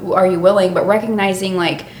 not are you willing, but recognizing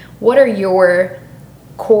like, what are your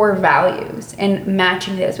core values and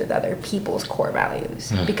matching those with other people's core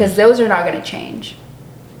values, because those are not going to change.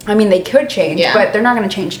 I mean, they could change, but they're not going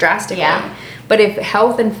to change drastically. But if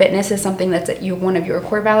health and fitness is something that's one of your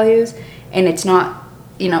core values and it's not,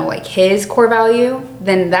 you know, like his core value,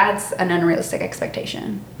 then that's an unrealistic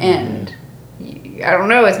expectation. And I don't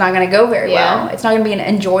know, it's not going to go very well. It's not going to be an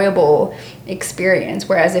enjoyable experience.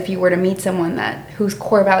 Whereas if you were to meet someone whose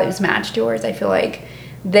core values matched yours, I feel like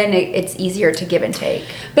then it's easier to give and take.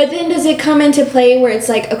 But then does it come into play where it's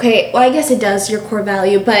like, okay, well, I guess it does, your core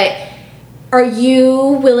value, but are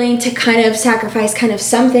you willing to kind of sacrifice kind of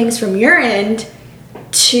some things from your end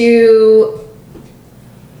to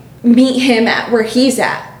meet him at where he's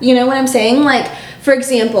at? You know what I'm saying? Like, for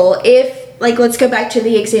example, if, like, let's go back to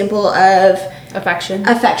the example of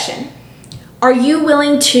affection. Are you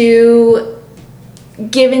willing to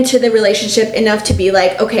give into the relationship enough to be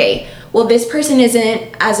like, okay, well, this person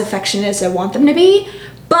isn't as affectionate as I want them to be,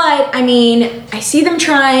 but I mean, I see them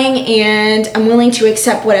trying and I'm willing to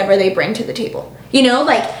accept whatever they bring to the table. You know,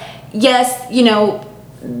 like, yes, you know,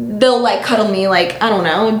 they'll like cuddle me like, I don't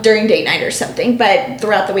know, during date night or something, but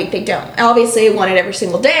throughout the week they don't. Obviously I want it every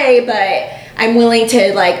single day, but I'm willing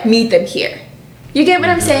to like meet them here. You get what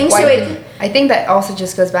I'm saying? I think that also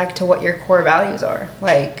just goes back to what your core values are.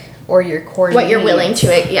 Like, or your core What you're willing needs. to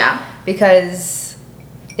it, yeah. Because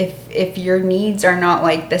if your needs are not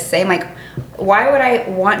like the same, like why would I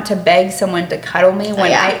want to beg someone to cuddle me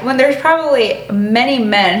when when there's probably many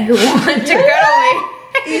men who want to cuddle me?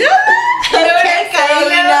 You know what I'm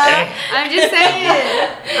saying? I'm just saying.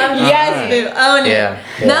 Yes, boo, own it. Yeah.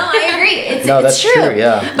 No, I agree. It's that's true.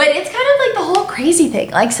 yeah. But it's kind of like the whole crazy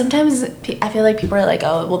thing. Like sometimes I feel like people are like,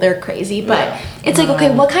 oh, well, they're crazy. But it's like,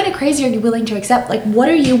 okay, what kind of crazy are you willing to accept? Like, what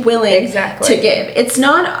are you willing to give? It's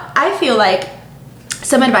not, I feel like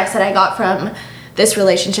some advice that I got from this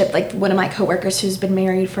relationship, like one of my coworkers who's been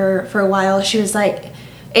married for a while, she was like,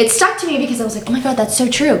 it stuck to me because I was like, oh my God, that's so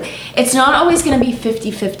true. It's not always going to be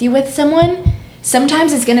 50-50 with someone.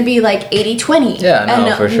 Sometimes it's going to be like 80-20. Yeah, no,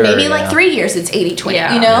 and for sure. Maybe like 3 years it's 80-20,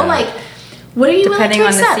 Yeah. you know? Yeah. Like, what are you Depending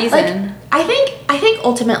willing to on the accept? season. Like, I think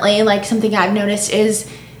ultimately, like something I've noticed is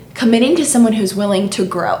committing to someone who's willing to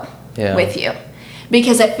grow with you.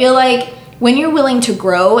 Because I feel like when you're willing to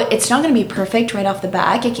grow, it's not going to be perfect right off the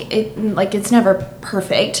bat. It's never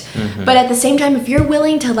perfect. Mm-hmm. But at the same time, if you're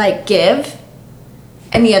willing to like give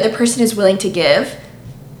and the other person is willing to give,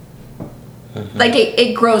 like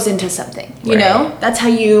it grows into something, you know? That's how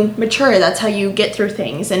you mature. That's how you get through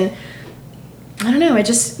things. And I don't know, I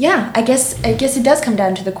guess it does come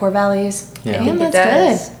down to the core values. Yeah. And It that's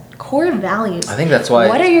does. good. Core values. I think that's why.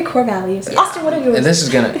 What are your core values? Austin, what are yours? And this is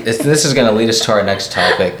gonna lead us to our next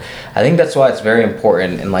topic. I think that's why it's very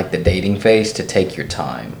important in like the dating phase to take your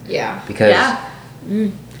time. Yeah. Because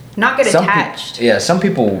Not get some attached. some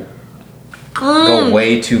people go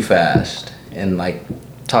way too fast and like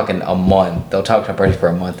talking a month. They'll talk to a person for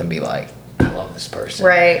a month and be like, I love this person.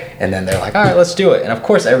 Right. And then they're like, all right, let's do it. And of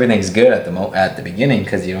course, everything's good at the beginning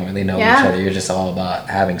because you don't really know each other. You're just all about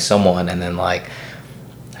having someone. And then like,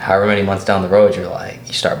 however many months down the road,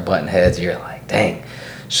 you start butting heads. You're like, dang.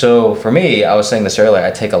 So for me, I was saying this earlier,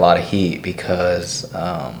 I take a lot of heat because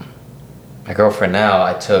my girlfriend now,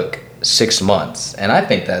 I took 6 months. And I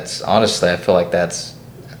think that's, honestly, I feel like that's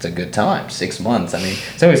a good time. 6 months. I mean,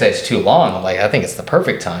 somebody say it's too long. I'm like, I think it's the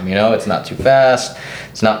perfect time, you know? It's not too fast.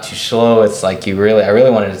 It's not too slow. It's like I really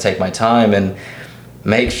wanted to take my time and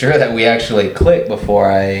make sure that we actually click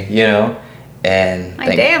before I, you know, and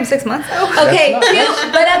Like, damn, 6 months though. Okay,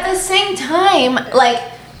 but at the same time,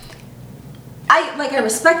 I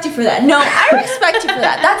respect you for that. No, I respect you for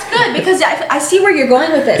that. That's good because I see where you're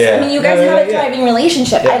going with this. Yeah. I mean, you guys have a thriving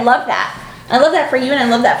relationship. Yeah. I love that. I love that for you and I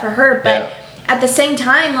love that for her. But at the same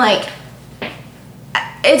time, like,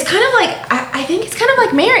 it's kind of like, I think it's kind of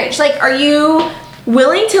like marriage. Like, are you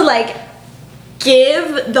willing to, like,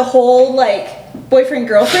 give the whole, like,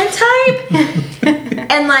 boyfriend-girlfriend type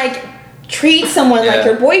and, like, treat someone like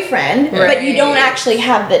your boyfriend, but you don't actually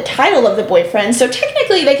have the title of the boyfriend. So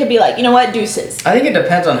technically they could be like, you know what, deuces. I think it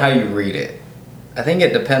depends on how you read it. I think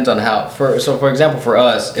it depends on how. For example, for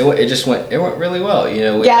us, it went really well. You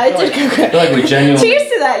know. It did. I feel like we genuinely.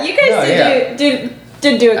 Cheers to that. You guys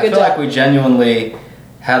did do a good job. I feel like we genuinely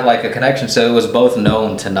had like a connection, so it was both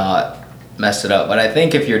known to not mess it up. But I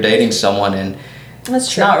think if you're dating someone and That's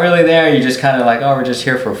it's true. not really there, you're just kind of like, oh, we're just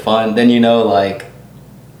here for fun. Then you know, like,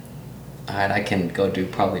 all right, I can go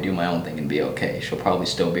probably do my own thing and be okay. She'll probably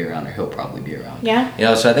still be around, or he'll probably be around. Yeah. You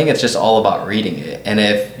know, so I think it's just all about reading it. And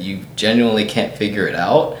if you genuinely can't figure it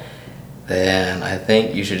out, then I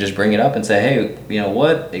think you should just bring it up and say, hey, you know,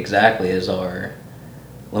 what exactly is our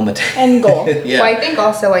limitation? End goal. Yeah. Well, I think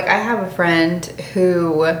also, like, I have a friend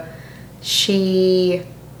who she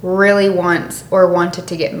really wants or wanted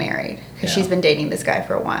to get married because she's been dating this guy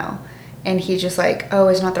for a while. And he's just like, oh,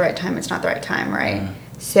 it's not the right time. It's not the right time, right?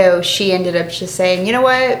 So she ended up just saying, you know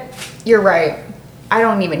what? You're right. I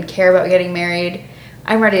don't even care about getting married.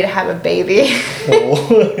 I'm ready to have a baby.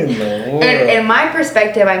 What in the world? And in my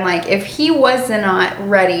perspective, I'm like, if he was not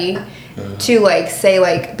ready to, like, say,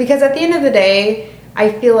 like, because at the end of the day,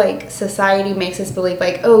 I feel like society makes us believe,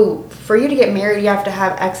 like, oh, for you to get married, you have to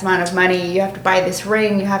have X amount of money, you have to buy this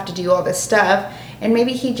ring, you have to do all this stuff. And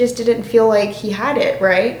maybe he just didn't feel like he had it,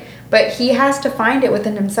 right? But he has to find it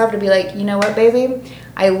within himself to be like, you know what, baby?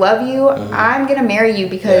 I love you. I'm going to marry you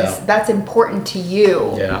because that's important to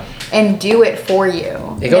you. Yeah. And do it for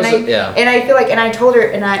you. It goes, And I feel like, and I told her,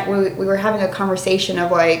 and we were having a conversation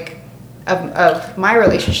of, like, of my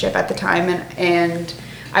relationship at the time, and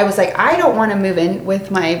I was like, I don't want to move in with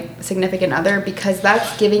my significant other because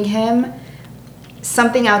that's giving him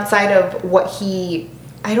something outside of what he,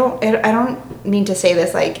 I don't mean to say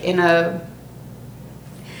this like in a,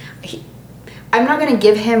 I'm not going to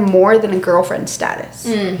give him more than a girlfriend status.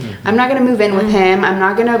 I'm not going to move in with him. I'm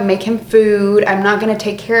not going to make him food. I'm not going to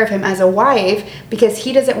take care of him as a wife because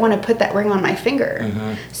he doesn't want to put that ring on my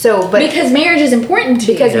finger. So, but because marriage is important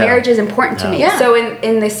to you. because marriage is important to me. Yeah. So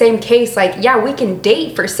in the same case, like, yeah, we can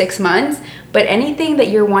date for 6 months, but anything that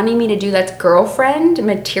you're wanting me to do that's girlfriend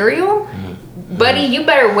material, buddy, you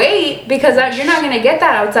better wait because you're not going to get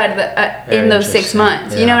that outside of the in those 6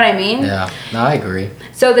 months. You know what I mean? Yeah. No, I agree.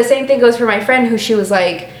 So the same thing goes for my friend who she was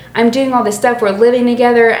like, I'm doing all this stuff. We're living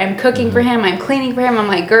together. I'm cooking for him. I'm cleaning for him. I'm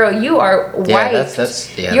like, girl, you are wife. You're that's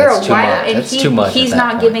a wife, and he's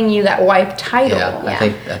not giving you that wife title. Yeah, I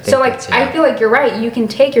think so like, I feel like you're right. You can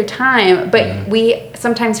take your time, but we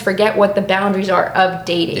sometimes forget what the boundaries are of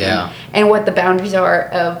dating, and what the boundaries are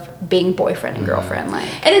of being boyfriend and girlfriend. Like,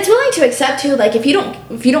 and it's willing to accept too. Like if you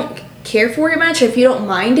don't care for it much, or if you don't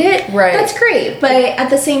mind it, right, that's great. But at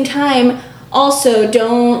the same time, also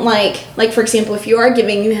don't like for example, if you are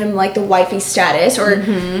giving him like the wifey status, or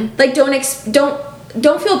like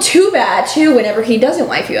don't feel too bad too whenever he doesn't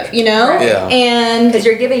wife you up, you know? Right. Yeah. And because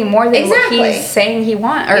you're giving more than what he's saying he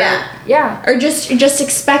wants, or or just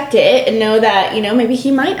expect it and know that, you know, maybe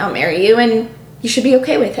he might not marry you and you should be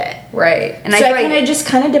okay with it. Right. And so I feel it just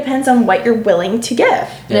kind of depends on what you're willing to give.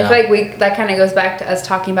 And I feel like that kind of goes back to us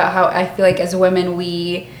talking about how I feel like as women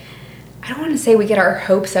I don't want to say we get our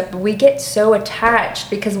hopes up, but we get so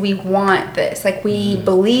attached because we want this. Like, we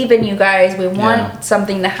believe in you guys. We want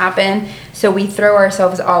something to happen. So we throw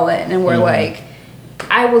ourselves all in. And we're like,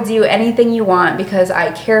 I will do anything you want because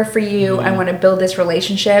I care for you. I want to build this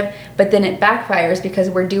relationship. But then it backfires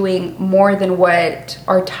because we're doing more than what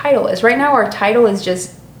our title is. Right now, our title is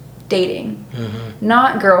just dating.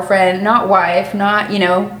 Not girlfriend, not wife, not, you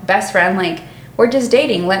know, best friend. Like, we're just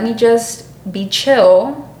dating. Let me just be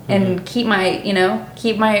chill and keep myself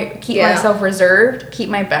reserved, keep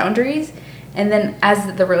my boundaries, and then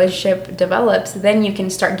as the relationship develops, then you can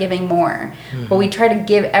start giving more. But we try to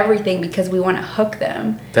give everything because we want to hook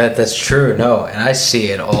them. That's true. No, and I see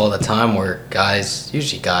it all the time where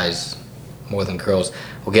usually guys more than girls,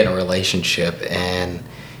 will get in a relationship and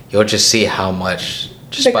you'll just see how much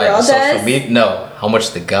The girl does? how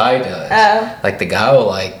much the guy does. Oh. Like the guy will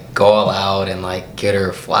like go all out and like get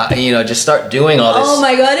her fly, just start doing all this. Oh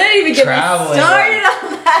my god, I didn't even get me traveling, started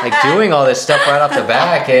on that. like doing all this stuff right off the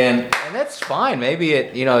back, and that's fine. Maybe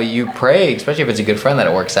it, you pray, especially if it's a good friend, that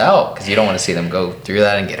it works out, because you don't want to see them go through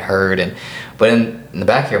that and get hurt. But in the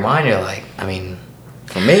back of your mind, you're like, I mean,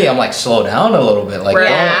 for me, I'm like, slow down a little bit, like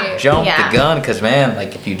don't jump the gun, because man,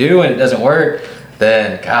 like if you do and it doesn't work,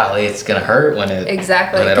 then golly, it's gonna hurt when it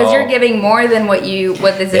because you're giving more than what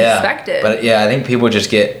is expected. But I think people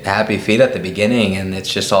just get happy feet at the beginning, and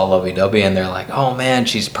it's just all lovey-dovey, and they're like, oh man,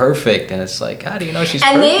 she's perfect, and it's like, how do you know she's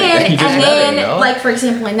perfect? Then like for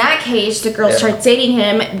example, in that case, the girl starts dating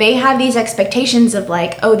him. They have these expectations of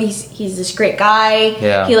like, oh, he's this great guy.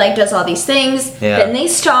 Yeah. He like does all these things. Yeah. Then they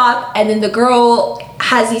stop, and then the girl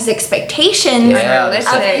has these expectations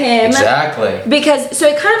of him. Exactly. Because so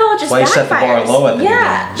it kind of all just backfires. You set the bar low at the beginning.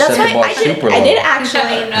 That's why I did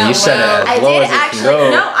actually. You set it as low as it can go.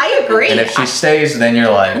 No, I agree. And if she stays, then you're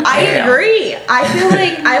like, I agree. I feel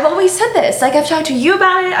like I've always said this. Like I've talked to you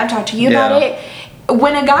about it. I've talked to you about it.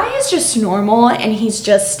 When a guy is just normal and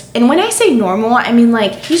and when I say normal, I mean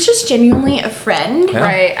like he's just genuinely a friend. Yeah.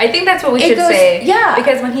 Right. I think that's what we should say. Yeah.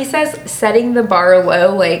 Because when he says setting the bar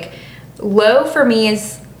low, like low for me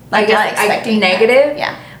is like negative.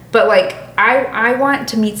 Yeah. But like I want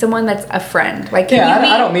to meet someone that's a friend. Like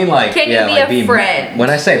I don't mean like can you be a friend? When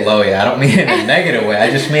I say low, I don't mean it in a negative way.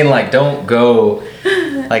 I just mean like don't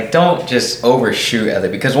just overshoot at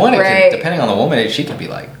it, because one, depending on the woman, she could be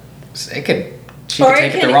like, she could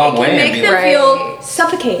take it the wrong way and make them feel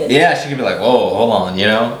suffocated. Yeah, she could be like, whoa, hold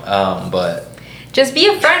on, but just be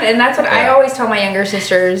a friend. And that's what I always tell my younger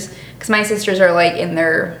sisters, because my sisters are like in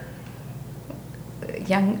their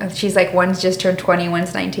young, she's like, one's just turned 20,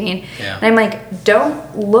 one's 19. Yeah. And I'm like,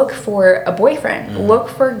 don't look for a boyfriend. Look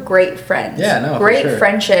for great friends. Yeah, no, great for sure.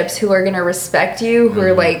 friendships who are gonna respect you, who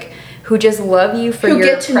are like, who just love you for your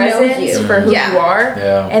get to know presence, you. for who you are.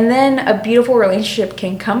 Yeah. And then a beautiful relationship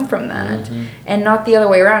can come from that, and not the other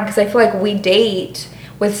way around. Because I feel like we date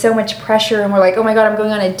with so much pressure, and we're like, oh my god, I'm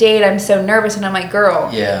going on a date, I'm so nervous, and I'm like,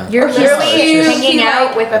 girl, you're literally hanging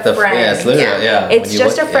out with a friend. Yeah, it's literally, It's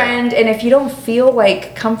just a friend, and if you don't feel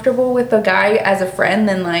like comfortable with the guy as a friend,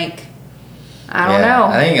 then like, I don't know.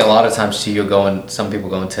 I think a lot of times too, some people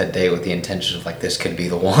go into a date with the intention of like, this could be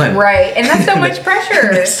the one. Right, and that's so much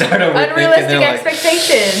pressure. They start overthinking, unrealistic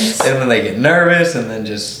expectations. And then they get nervous, and then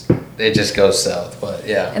it just goes south. But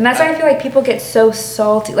and that's why I feel like people get so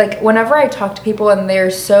salty. Like whenever I talk to people and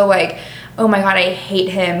they're so like, oh my God, I hate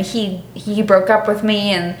him. He broke up with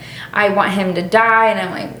me and I want him to die. And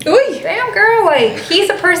I'm like, Ooh. damn girl, like he's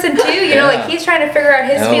a person too. You know, like he's trying to figure out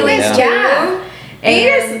his feelings too. Yeah. And you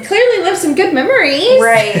guys clearly live some good memories.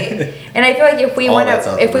 right. And I feel like if we All went that's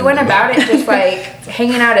out the if we went window. about it just like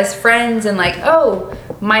hanging out as friends and like, oh,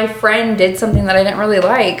 my friend did something that I didn't really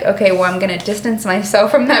like. Okay, well I'm gonna distance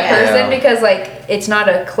myself from that Yeah. person because like it's not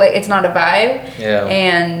a it's not a vibe. Yeah.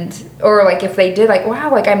 And or like if they did like,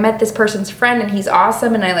 wow, like I met this person's friend and he's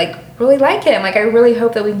awesome and I like really like him. Like I really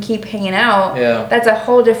hope that we can keep hanging out. Yeah. That's a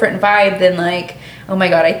whole different vibe than like, oh my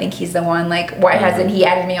God, I think he's the one. Like, why hasn't he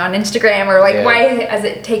added me on Instagram? Or like, Yeah. why has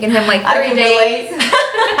it taken him like 3 days?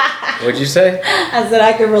 What'd you say? I said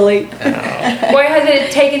I could relate. Why has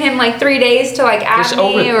it taken him like 3 days to like add Just me?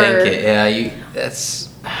 overthink Or it. Yeah, that's,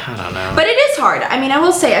 I don't know. But it is hard. I mean, I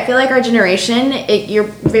will say, I feel like our generation, you're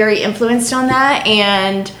very influenced on that,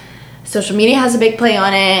 and social media has a big play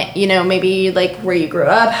on it. You know, maybe like where you grew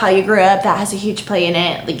up, how you grew up, that has a huge play in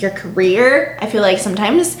it. Like your career, I feel like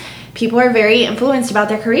sometimes people are very influenced about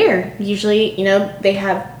their career. Usually, you know, they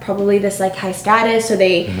have probably this like high status, so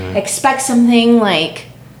they expect something like,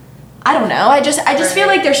 I don't know. I just feel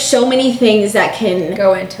Right. like there's so many things that can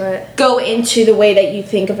go into it. go into the way that you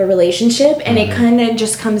think of a relationship, and it kind of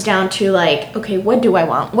just comes down to like, okay, what do I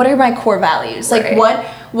want? What are my core values? Like Right.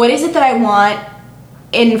 what is it that I want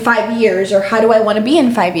in 5 years, or how do I want to be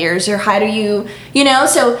in 5 years, or how do you know,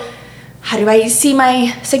 so how do I see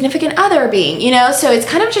my significant other being, you know? So it's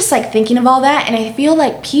kind of just like thinking of all that, and I feel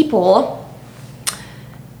like people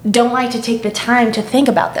don't like to take the time to think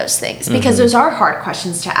about those things because those are hard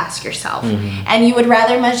questions to ask yourself. And you would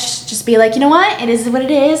rather much just be like, you know what, it is what it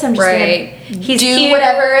is. I'm just Right. gonna He's do cute,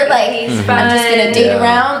 whatever. Like he's I'm just gonna fun. date Yeah.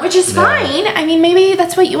 around, which is Yeah. fine. I mean, maybe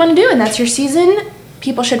that's what you want to do, and that's your season.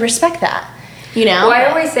 People should respect that. You know. Well, I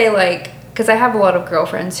always say like, because I have a lot of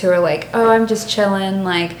girlfriends who are like, oh, I'm just chilling.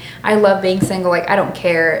 Like, I love being single. Like, I don't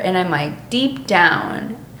care. And I'm like, deep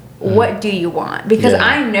down, what do you want? Because Yeah.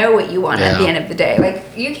 I know what you want at the Yeah. end of the day. Like,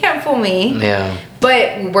 you can't fool me. Yeah.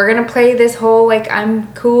 But we're gonna play this whole like I'm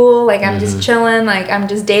cool, like I'm just chilling, like I'm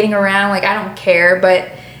just dating around, like I don't care. But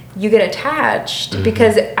you get attached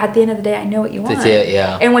because at the end of the day, I know what you want. That's it,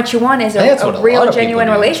 yeah. And what you want is I think that's a what a lot real, of people genuine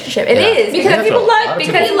do. relationship. It Yeah. is I think because that's people what a lot love of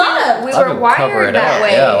because people- we a lot of were people cover wired it that up.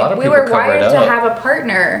 way. Yeah, a lot of We people were cover it wired to up. have a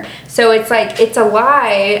partner. So it's like it's a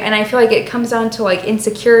lie, and I feel like it comes down to like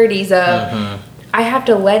insecurities of I have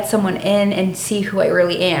to let someone in and see who I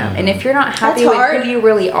really am. And if you're not happy with hard. who you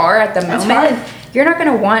really are at the That's moment, hard. you're not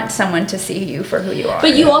gonna want someone to see you for who you are.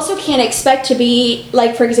 But you also can't expect to be,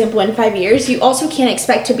 like, for example, in 5 years, you also can't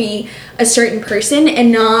expect to be a certain person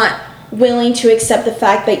and not willing to accept the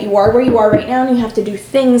fact that you are where you are right now and you have to do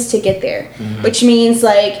things to get there. Which means,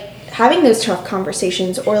 like, having those tough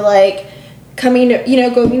conversations or, like, coming to, you know,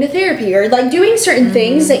 going to therapy or, like, doing certain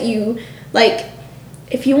things that you, like,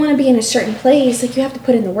 if you want to be in a certain place, like, you have to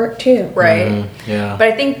put in the work, too. right. Yeah. But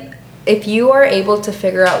I think if you are able to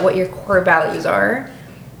figure out what your core values are,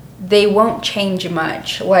 they won't change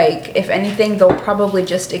much. Like, if anything, they'll probably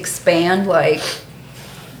just expand. Like,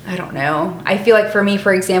 I don't know. I feel like for me,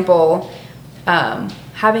 for example,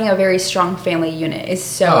 having a very strong family unit is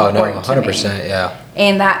so Oh no, important to me. 100%. Yeah.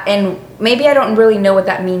 And maybe I don't really know what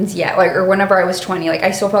that means yet. Like, or whenever I was 20, like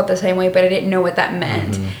I still felt the same way, but I didn't know what that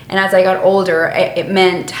meant. And as I got older, it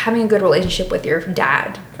meant having a good relationship with your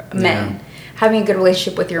dad, men, having a good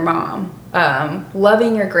relationship with your mom,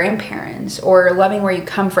 loving your grandparents, or loving where you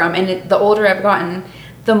come from. And the older I've gotten,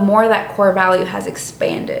 the more that core value has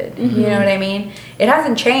expanded. You know what I mean? It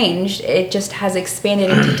hasn't changed. It just has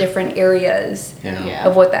expanded into different areas Yeah.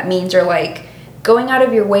 of what that means, or like going out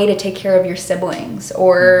of your way to take care of your siblings,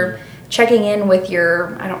 or checking in with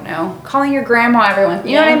your, I don't know, calling your grandma every once.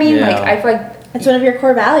 You know what I mean? Yeah. Like I feel like That's one of your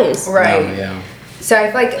core values. right. No, yeah. So I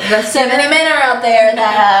feel like the So many men are out there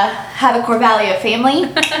that have a core value of family.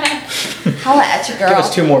 Holla at your girl. Give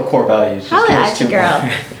us 2 more core values. Just Holla give at us your 2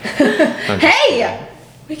 girl. more. Hey!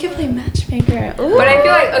 We could play matchmaker. Ooh. But I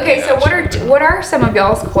feel like okay. So what are some of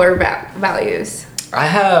y'all's core values? I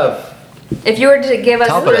have If you were to give us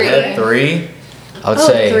top of the three, head 3. I would Oh,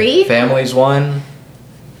 say 3? family's 1,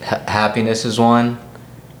 happiness is 1,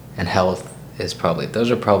 and health is probably.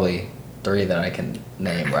 Those are probably 3 that I can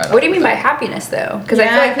name right. what do you off mean the by top. happiness though? Because Yeah, I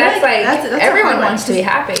feel like that's like that's a everyone hard one. wants to be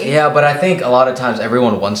happy. Yeah, but I think a lot of times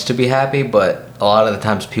everyone wants to be happy, but a lot of the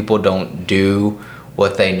times people don't do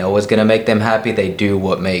what they know is going to make them happy. They do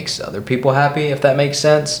what makes other people happy, if that makes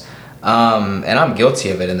sense. And I'm guilty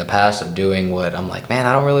of it in the past, of doing what I'm like, man,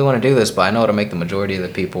 I don't really want to do this, but I know it'll make the majority of the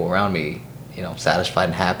people around me, you know, satisfied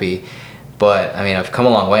and happy. But I mean, I've come a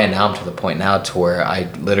long way, and now I'm to the point now to where I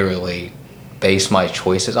literally base my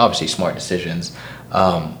choices, obviously smart decisions,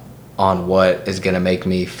 on what is going to make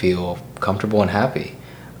me feel comfortable and happy,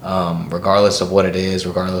 regardless of what it is,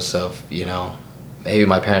 regardless of, you know, maybe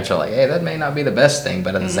my parents are like, hey, that may not be the best thing,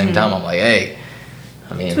 but at the same time, I'm like, hey,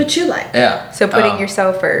 I mean, It's what you like. yeah. So putting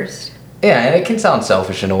yourself first. Yeah, and it can sound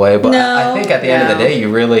selfish in a way, but I think at the end of the day,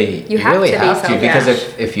 you really have to be have to, selfish. because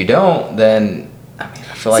if you don't, then I mean,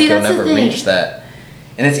 I feel like See, you'll that's the never thing. reach that.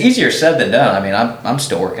 And it's easier said than done. I mean, I'm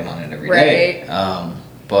still working on it every day.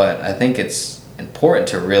 But I think it's important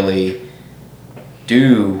to really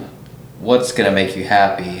do what's gonna make you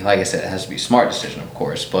happy. Like I said, it has to be a smart decision, of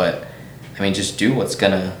course, but I mean, just do what's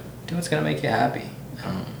gonna make you happy.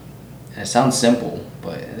 And it sounds simple,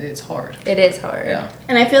 but it's hard. It is hard. Yeah.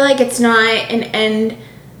 And I feel like it's not an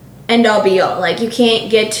end all be all. Like, you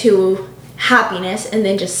can't get to happiness and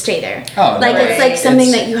then just stay there. Oh, like, no, it's like something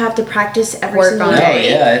it's- that you have to practice every Work single on. No, day.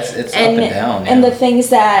 yeah, it's up and down. And yeah. the things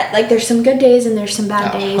that, like, there's some good days and there's some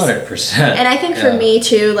bad days. 100%. And I think for Yeah. me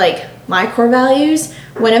too, like, my core values,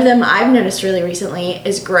 one of them I've noticed really recently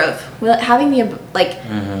is growth. Well, having the, like,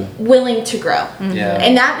 willing to grow. Yeah.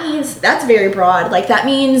 And that means, that's very broad. Like, that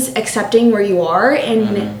means accepting where you are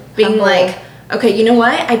and being Humble. like, okay, you know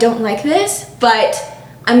what? I don't like this, but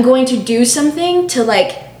I'm going to do something to,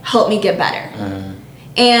 like, help me get better.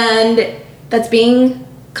 And that's being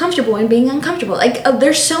comfortable and being uncomfortable. Like,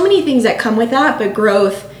 there's so many things that come with that, but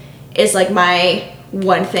growth is, like, my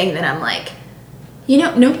one thing that I'm like, you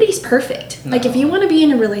know, nobody's perfect. Like, if you want to be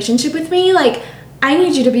in a relationship with me, like, I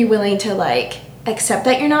need you to be willing to, like, accept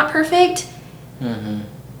that you're not perfect,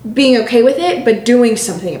 being okay with it, but doing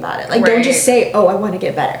something about it. Like, don't Right. just say, oh, I want to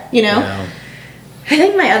get better, you know? Yeah. I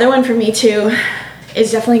think my other one for me, too,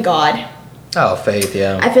 is definitely God. Oh, faith,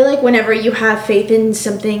 yeah. I feel like whenever you have faith in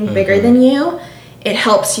something bigger than you, it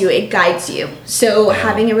helps you, it guides you. So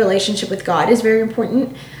having a relationship with God is very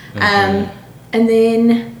important. And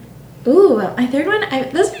then, my third one,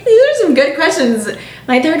 these are some good questions.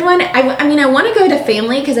 My third one, I mean, I want to go to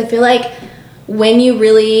family, because I feel like when you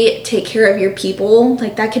really take care of your people,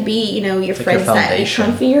 like, that could be, you know, your Like friends your that foundation.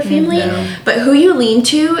 come for your family, Yeah. but who you lean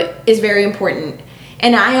to is very important.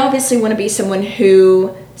 And I obviously want to be someone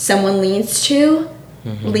who someone leans to.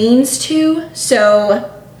 So,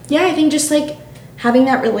 yeah, I think just, like, having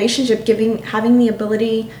that relationship, having the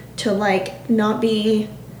ability to, like, not be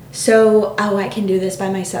so, oh, I can do this by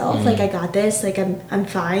myself, like, I got this, like, I'm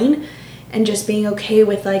fine, and just being okay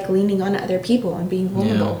with, like, leaning on other people and being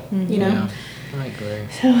vulnerable, you know? Yeah. I agree.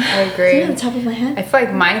 So, I agree. on the top of my head. I feel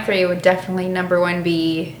like my three would definitely number one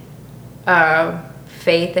be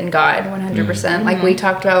faith in God, 100%. Like we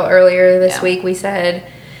talked about earlier this week, we said,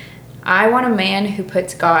 I want a man who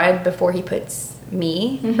puts God before he puts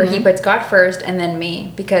me, or he puts God first and then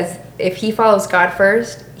me. Because if he follows God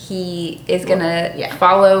first, he is going to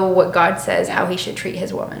follow what God says, how he should treat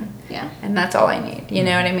his woman. Yeah. And that's all I need. You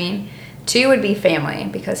know what I mean? 2 would be family,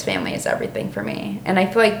 because family is everything for me. And I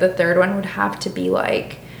feel like the third one would have to be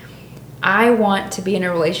like, I want to be in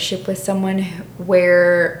a relationship with someone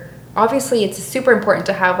where obviously it's super important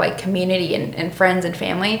to have like community and friends and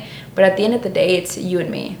family, but at the end of the day, it's you and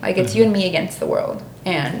me. Like, it's you and me against the world.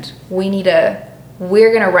 And we're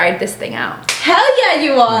going to ride this thing out. Hell yeah,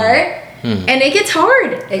 you are. And it gets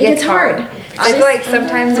hard. It gets hard. I feel like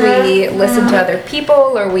sometimes we listen to other people,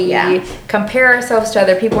 or we compare ourselves to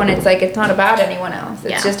other people, and it's like, it's not about anyone else.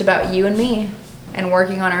 It's just about you and me, and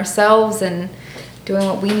working on ourselves and doing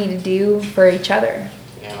what we need to do for each other.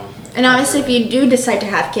 And honestly, if you do decide to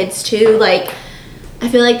have kids too, like, I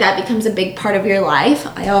feel like that becomes a big part of your life.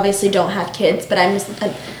 I obviously don't have kids, but I'm just,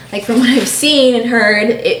 like, from what I've seen and heard,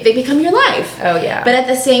 they become your life. Oh, yeah. But at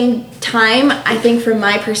the same time, I think from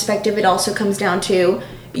my perspective, it also comes down to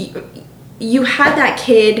you had that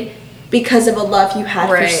kid because of a love you had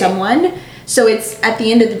for someone. So it's, at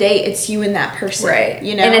the end of the day, it's you and that person. Right.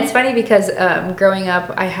 You know? And it's funny because growing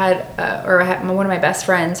up, I had one of my best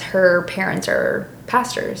friends, her parents are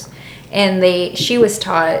pastors. And she was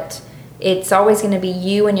taught it's always going to be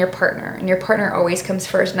you and your partner always comes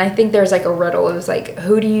first. And I think there's like a riddle. It was like,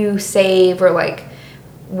 who do you save, or like,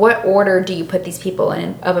 what order do you put these people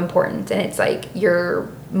in of importance? And it's like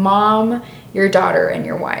your mom, your daughter, and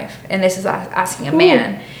your wife. And this is asking a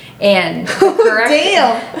man. And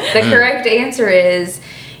the correct answer is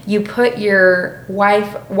you put your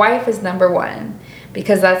wife is number one,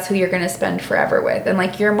 because that's who you're going to spend forever with. And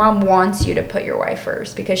like, your mom wants you to put your wife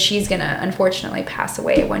first, because she's going to unfortunately pass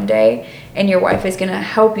away one day, and your wife is going to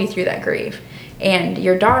help you through that grief. And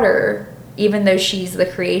your daughter, even though she's the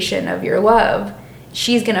creation of your love,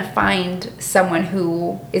 she's gonna find someone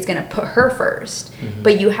who is gonna put her first.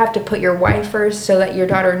 But you have to put your wife first so that your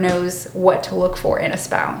daughter knows what to look for in a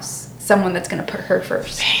spouse. Someone that's gonna put her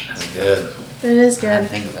first. Dang, that's good. That is I good. didn't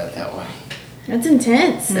think about it that way. That's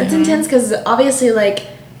intense. That's intense because obviously, like,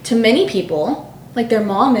 to many people, like, their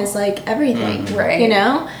mom is, like, everything. Right. You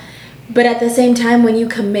know? But at the same time, when you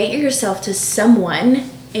commit yourself to someone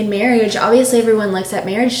in marriage, obviously everyone looks at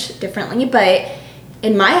marriage differently, but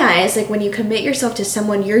in my eyes, like, when you commit yourself to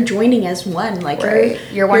someone, you're joining as one. Like, Right.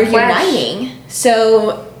 You're one you're flesh. uniting.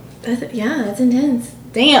 So, yeah, that's intense.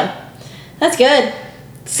 Damn. That's good.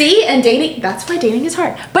 See, and dating, that's why dating is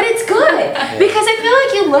hard. But it's good because I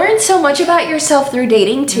feel like you learn so much about yourself through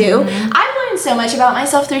dating too. I've learned so much about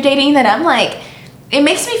myself through dating that I'm like, it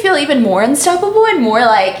makes me feel even more unstoppable and more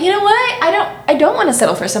like, you know what? I don't want to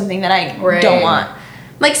settle for something that I Right. don't want.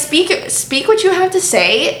 Like, speak what you have to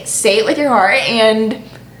say it with your heart, and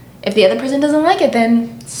if the other person doesn't like it,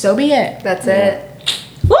 then so be it. That's it.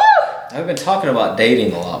 Woo! I've been talking about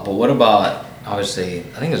dating a lot, but what about, obviously,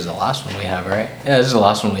 I think this is the last one we have, right? Yeah, this is the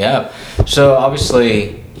last one we have. So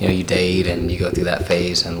obviously, you know, you date and you go through that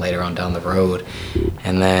phase and later on down the road,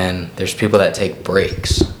 and then there's people that take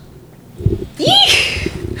breaks. You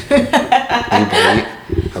date?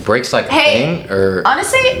 Are breaks like a Hey, thing, or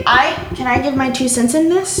honestly, can I give my 2 cents in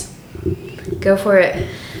this? Go for it.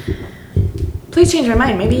 Please change my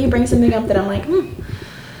mind. Maybe you bring something up that I'm like,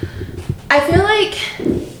 I feel like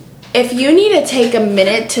if you need to take a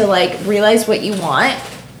minute to, like, realize what you want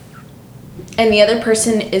and the other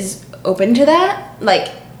person is open to that, like,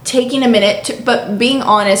 taking a minute to, but being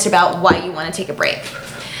honest about why you want to take a break.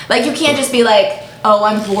 Like, you can't just be like, oh,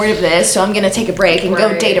 I'm bored of this, so I'm going to take a break and go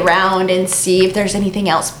Right. date around and see if there's anything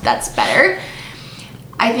else that's better.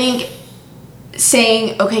 I think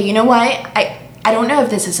saying, okay, you know what? I don't know if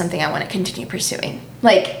this is something I want to continue pursuing.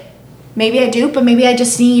 Like, maybe I do, but maybe I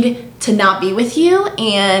just need to not be with you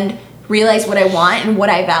and realize what I want and what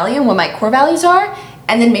I value and what my core values are,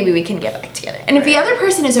 and then maybe we can get back together. And if the other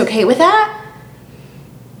person is okay with that,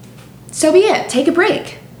 so be it. Take a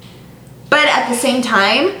break. But at the same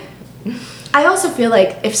time, I also feel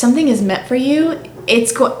like if something is meant for you,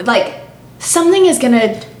 it's something is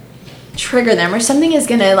gonna trigger them, or something is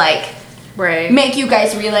gonna, like, Right. make you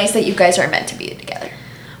guys realize that you guys are meant to be together.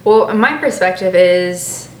 Well, my perspective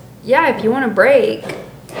is, yeah, if you want to break,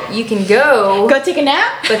 you can go. Go take a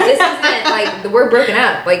nap. But this isn't like we're broken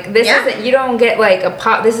up. Like, this Yeah. isn't. You don't get like a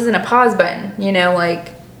pause. This isn't a pause button. You know, like,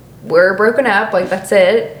 we're broken up. Like, that's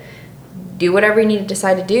it. Do whatever you need to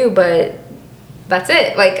decide to do, but that's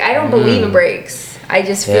it. Like, I don't believe in breaks. I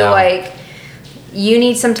just feel Yeah. like you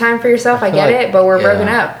need some time for yourself. I feel get like- it, but we're broken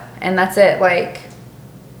yeah. up, and that's it. Like,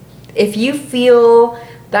 if you feel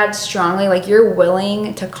that strongly, like you're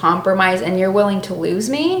willing to compromise and you're willing to lose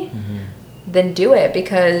me, then do it,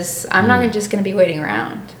 because I'm not just gonna be waiting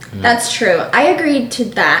around. That's true. I agreed to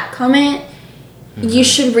that comment. You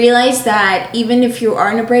should realize that even if you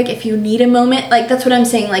are in a break, if you need a moment, like, that's what I'm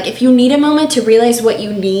saying. Like, if you need a moment to realize what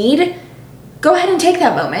you need, go ahead and take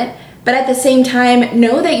that moment. But at the same time,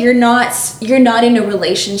 know that you're not in a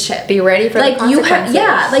relationship. Be ready for like the you consequences.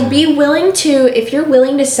 like, be willing to, if you're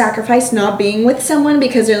willing to sacrifice not being with someone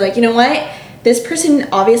because they're like, you know what, this person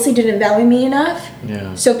obviously didn't value me enough,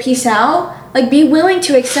 Yeah. so peace out. Like, be willing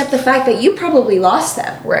to accept the fact that you probably lost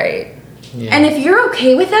them. Right. Yeah. And if you're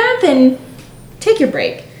okay with that, then take your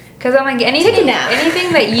break. Because I'm like, anything, Take a nap.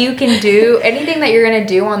 anything that you can do, anything that you're gonna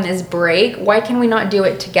do on this break, why can we not do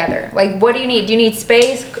it together? Like, what do you need? Do you need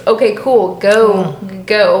space? Okay, cool. Go.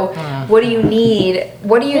 What do you need?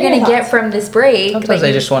 What are you What are gonna your get thoughts? from this break? Sometimes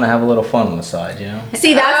they just want to have a little fun on the side, you know.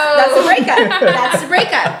 See, that's the breakup. That's the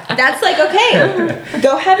breakup. That's like, okay,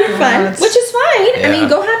 go have your fun, which is fine. I mean, Yeah.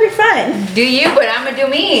 go have your fun. do you, but I'm gonna do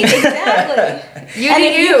me. Exactly. You And do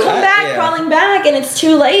if you you. come back Yeah. crawling back and it's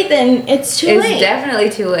too late, then it's too It's late. definitely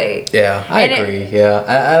too late. Yeah, I And it- agree. Yeah,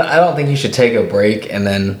 I don't think you should take a break and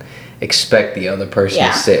then expect the other person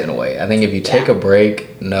Yeah. to sit and wait. I think if you take Yeah. a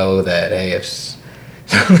break, know that, hey, if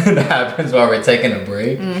something happens while we're taking a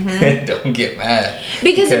break, don't get mad.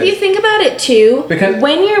 Because if you think about it too, Because-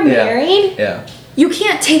 when you're yeah. married, Yeah. you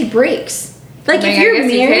can't take breaks. Like, I mean, if I you're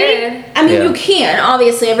guess you married, could. I mean, Yeah. you can.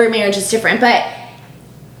 Obviously, every marriage is different, but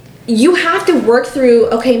you have to work through,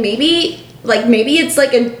 okay, maybe it's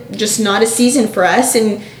like just not a season for us,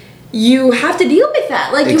 and you have to deal with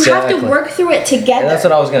that. Like, you have Exactly. to work through it together. And that's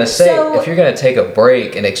what I was gonna say. So- If you're gonna take a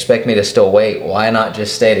break and expect me to still wait, why not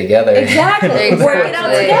just stay together? Exactly. Work it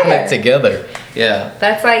out Exactly. together. Yeah.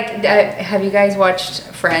 That's like, have you guys watched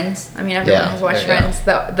Friends? I mean, everyone Yeah, has watched yeah. Friends.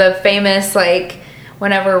 The famous, like,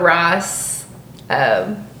 whenever Ross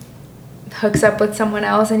hooks up with someone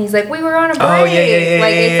else, and he's like, we were on a break. Oh, yeah.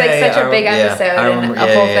 Like, it's like such a big episode and a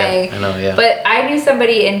whole thing. I know, yeah. But I knew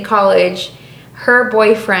somebody in college, her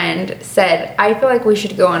boyfriend said, I feel like we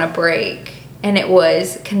should go on a break. And it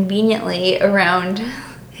was conveniently around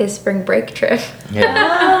his spring break trip.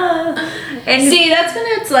 Yeah. And See, that's when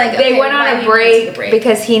it's like, they okay, went why on do a you want to break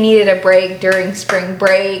because he needed a break during spring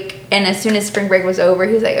break. And as soon as spring break was over,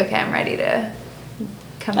 he was like, okay, I'm ready to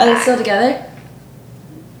come Are back. they still together?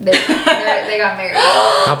 They got married.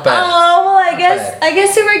 Not bad. Oh, well, I bad.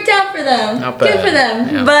 guess it worked out for them. Not Good bad. for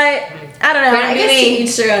them. Yeah. But I don't know. But I guess to maybe-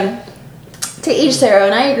 each their own. To each their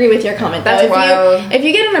own. I agree with your comment. That's though. wild. If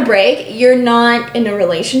you get on a break, you're not in a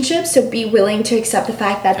relationship, so be willing to accept the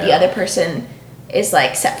fact that the Yeah. other person is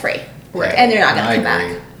like set free, Right. and they're not gonna I come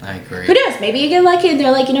agree. back. I agree. Who knows? Maybe you get lucky and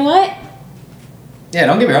they're like, you know what? Yeah,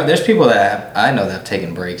 don't get me wrong. There's people that I know that have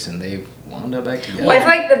taken breaks and they've wound up back together. Well, I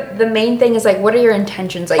feel like the main thing is like, what are your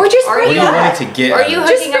intentions? Like, Or just are break What do you you up. want it to get? are you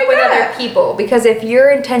Just hooking up break with up. other people? Because if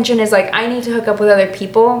your intention is like, I need to hook up with other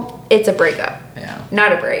people, it's a breakup, Yeah.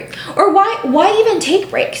 not a break. Or why even take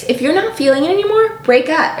breaks? If you're not feeling it anymore, break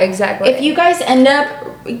up. Exactly. If you guys end up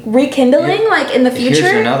rekindling, like in the future,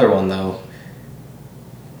 Here's another one though.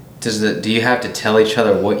 Do you have to tell each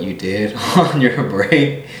other what you did on your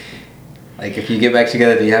break? Like if you get back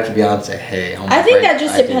together, do you have to be honest and say, hey, on my I think break, that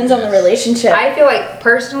just I did depends on the this. relationship. I feel like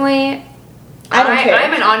personally, I don't care.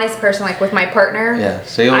 I'm an honest person. Like with my partner, Yeah,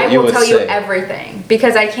 so I you will would tell you say- everything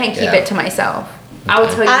because I can't keep Yeah. it to myself. I will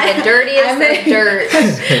tell you I- the dirtiest I'm of very-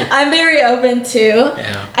 dirt. I'm very open too.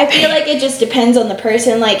 Yeah. I feel like it just depends on the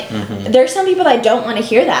person. Like, there's some people that don't want to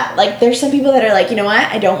hear that. Like, there's some people that are like, you know what?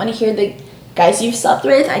 I don't want to hear the guys you've slept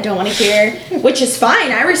with. I don't want to hear, which is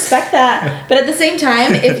fine. I respect that. But at the same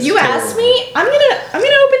time, if It's you ask terrible. me, I'm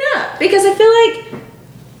gonna open up because I feel like,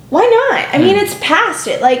 why not? I mean, it's past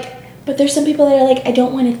it. Like, but there's some people that are like, I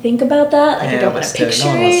don't want to think about that. Like, I Yeah, don't but want to still, picture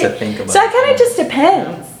no one wants it. to think about So it kind it. of just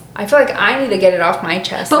depends. I feel like I need to get it off my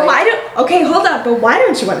chest. But like, why don't? Okay, hold on. But why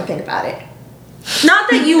don't you want to think about it? Not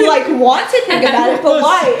that you like want to think about it, but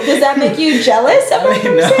why? Does that make you jealous of I a mean,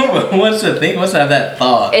 person? no, but what's the thing? What's to have that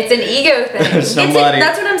thought? It's an ego thing. Somebody.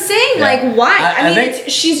 That's what I'm saying. Yeah. Like, why? I mean, think-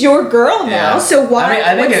 she's your girl now, so why?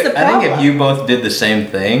 I think what's the problem? I think if you both did the same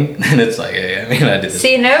thing, then it's like, hey, I mean, I did this.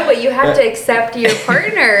 See, no, but you have to accept your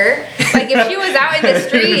partner. Like, if she was out in the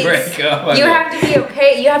streets, Break up, you I know. have to be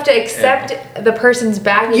okay. You have to accept the person's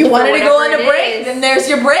back. You for wanted to go on whatever a it break, is. then there's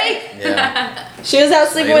your break. Yeah. She was out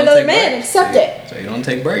So sleeping you with don't other take men. breaks. Accept it. So you don't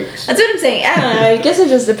take breaks. That's what I'm saying. I don't know. I guess it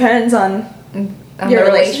just depends on On your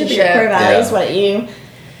the relationship, your core values, Yeah. what you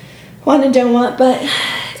want and don't want. But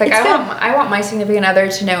It's like it's good. I want my significant other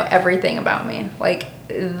to know everything about me. Like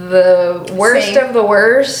the worst Same. of the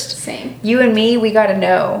worst. Same. You and me, we got to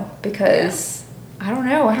know because I don't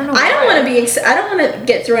know. I don't why. want to be. I don't want to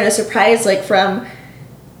get thrown a surprise like from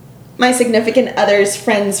my significant other's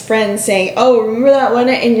friends saying, "Oh, remember that one?"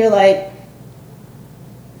 And you're like,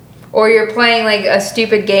 Or you're playing like a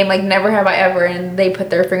stupid game like Never Have I Ever, and they put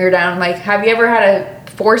their finger down like, have you ever had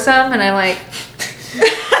a foursome? And I'm like,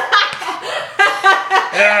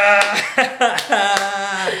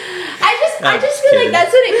 I just just feel kidding. like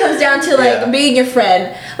that's when it comes down to like Yeah. being your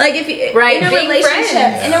friend. Like if you Right, in a being relationship,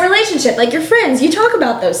 friends. in a relationship, like your friends, you talk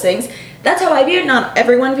about those things. That's how I view it. Not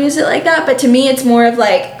everyone views it like that, but to me, it's more of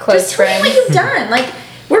like Close just tell me what friends. you've done. Like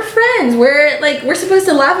we're friends. We're supposed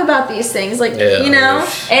to laugh about these things. Like Yeah. you know.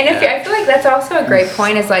 and if I feel like that's also a great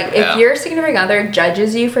point is like Yeah. if your significant other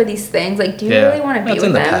judges you for these things, like do you Yeah. really want to be It's with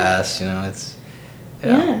in the them? past, you know. It's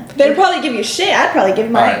Yeah. They'd probably give you shit. I'd probably give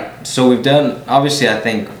All my. right. So we've done. Obviously, I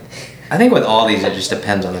think with all these, it just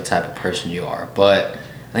depends on the type of person you are. But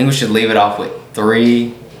I think we should leave it off with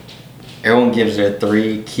 3. Everyone gives their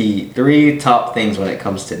 3 top things when it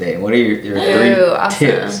comes to dating. What are your 3 Ooh, awesome.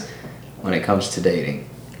 tips when it comes to dating?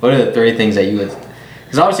 What are the 3 things that you would?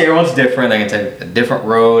 Because obviously everyone's different. They can take a different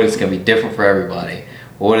road. It's gonna be different for everybody.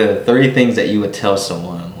 But what are the 3 things that you would tell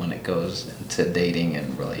someone when it goes into dating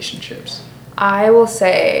and relationships? I will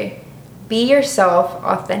say be yourself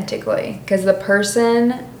authentically because the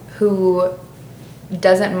person who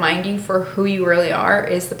doesn't mind you for who you really are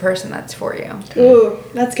is the person that's for you. Ooh,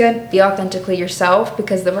 that's good. Be authentically yourself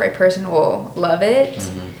because the right person will love it.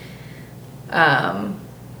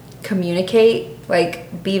 Communicate,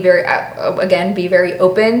 like be very be very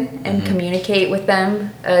open and communicate with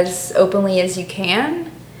them as openly as you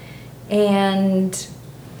can. And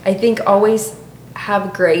I think always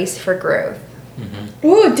have grace for growth.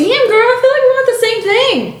 Ooh, damn, girl, I feel like we want the same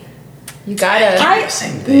thing. You gotta.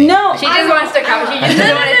 Same thing. No, She just wants to come. She just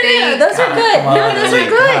doesn't want to think. Those are good. Come on, No, those are Lily,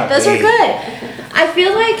 good. come Those are on, good. I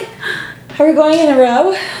feel like, are we going in a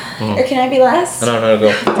row? Or can I be last? No,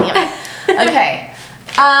 go. Damn. Okay.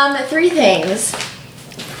 3 things.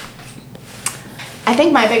 I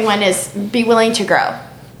think my big one is be willing to grow.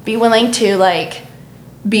 Be willing to, like,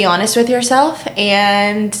 be honest with yourself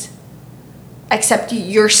and accept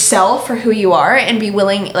yourself for who you are, and be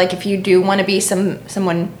willing, like, if you do want to be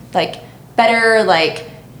someone, like, better, like,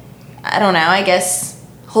 I don't know, I guess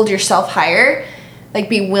hold yourself higher, like,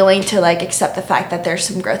 be willing to, like, accept the fact that there's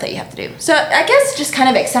some growth that you have to do. So I guess just kind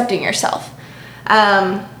of accepting yourself.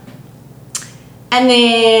 And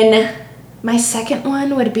then my second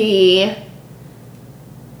one would be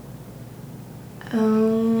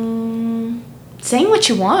saying what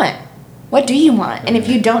you want. What do you want? And if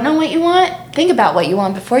you don't know what you want, think about what you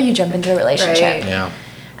want before you jump into a relationship. Right. Yeah.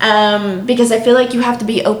 Because I feel like you have to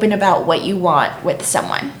be open about what you want with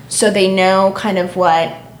someone, so they know kind of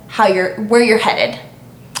where you're headed.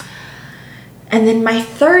 And then my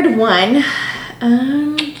third one,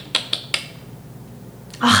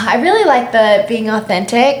 I really like the being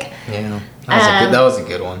authentic. Yeah. That was a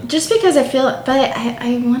good one. Just because I feel, but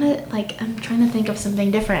I want to, like, I'm trying to think of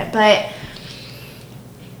something different, but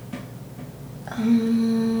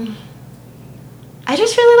I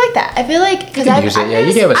just really like that. I feel like, because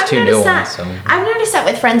you gave us 2 new ones. So. I've noticed that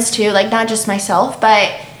with friends too, like, not just myself,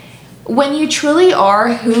 but when you truly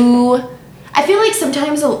are who, I feel like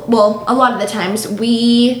sometimes, well, a lot of the times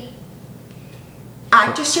we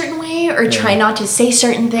act a certain way or try not to say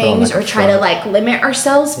certain things or try to, like, limit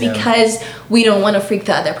ourselves because we don't want to freak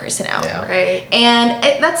the other person out. Yeah. Right. And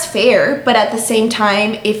that's fair, but at the same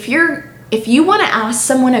time, if you want to ask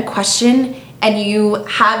someone a question and you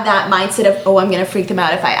have that mindset of, oh, I'm going to freak them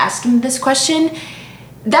out if I ask them this question,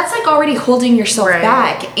 that's, like, already holding yourself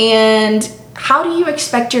back. And how do you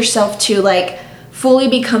expect yourself to, like, fully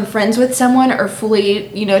become friends with someone or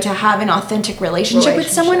fully, you know, to have an authentic relationship with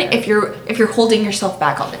someone if you're holding yourself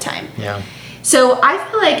back all the time? Yeah. So I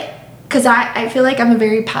feel like, because I feel like I'm a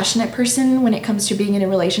very passionate person when it comes to being in a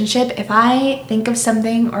relationship. If I think of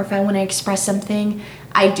something or if I want to express something,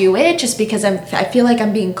 I do it just because I feel like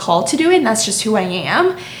I'm being called to do it, and that's just who I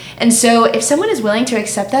am. And so if someone is willing to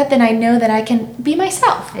accept that, then I know that I can be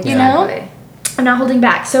myself, you know? I'm not holding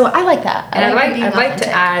back. So I like that. And I'd like to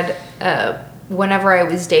add, whenever I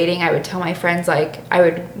was dating, I would tell my friends, like, I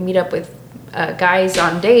would meet up with guys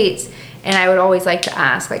on dates, and I would always like to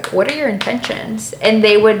ask, like, what are your intentions? And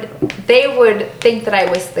they would think that I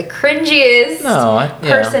was the cringiest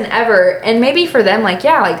person ever. And maybe for them, like,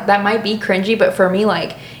 yeah, like, that might be cringy, but for me,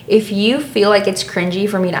 like, if you feel like it's cringy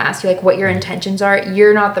for me to ask you, like, what your intentions are,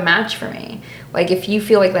 you're not the match for me. Like, if you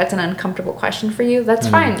feel like that's an uncomfortable question for you, that's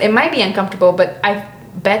fine. It might be uncomfortable, but I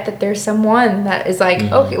bet that there's someone that is like,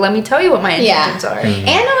 okay, let me tell you what my intentions are.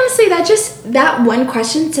 And honestly, that one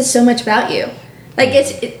question says so much about you. Like,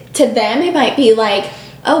 to them, it might be like,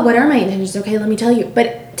 oh, what are my intentions? Okay, let me tell you.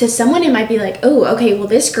 But to someone, it might be like, oh, okay, well,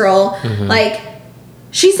 this girl, like,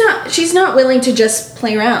 she's not willing to just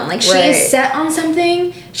play around. Like, she is set on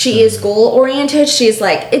something. She is goal-oriented. She's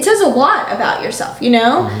like, it says a lot about yourself, you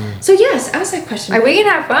know? So, yes, ask that question. Like, we can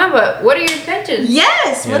have fun, but what are your intentions?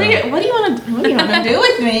 Yes! What do you want to do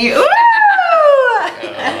with me? Ooh!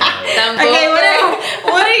 Okay,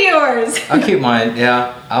 what are yours? I'll keep mine.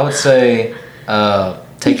 Yeah, I would say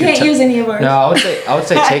take you your can't use any of ours. No, I would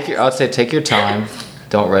say take your time.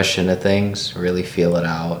 Don't rush into things. Really feel it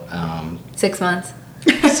out. 6 months.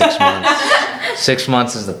 6 months. 6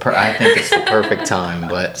 months is I think it's the perfect time.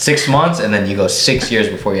 But 6 months, and then you go 6 years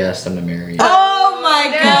before you ask them to marry you. Oh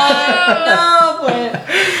my God! No,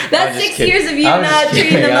 that's 6 years of you not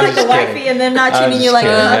treating them like a wifey and them not treating you like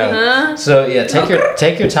a. So yeah,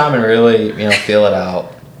 take your time and really, feel it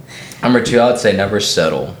out. Number 2, I would say never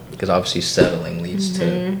settle, because obviously settling leads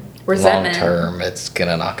to resentment. Long term. It's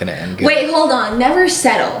not gonna end good. Wait, hold on. Never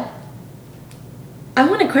settle. I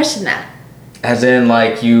want to question that. As in,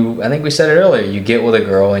 like, I think we said it earlier, you get with a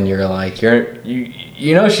girl and you're like,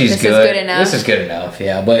 you know she's this good. This is good enough. This is good enough,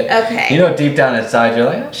 yeah. But, deep down inside, you're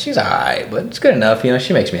like, oh, she's alright, but it's good enough.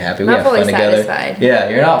 She makes me happy. We have fun together. Yeah,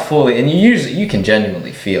 you're not fully, and you can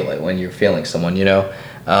genuinely feel it when you're feeling someone,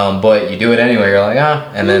 But you do it anyway, you're like,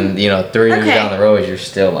 and then, 3 years down the road, you're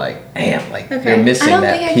still like, damn, like, you're missing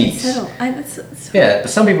that piece. I don't think I can settle. Yeah, but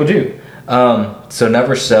some people do. So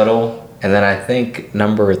never settle. And then I think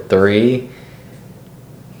number 3,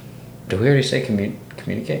 did we already say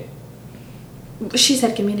communicate? She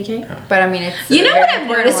said communicate. Oh. But I mean, it's... You know what I've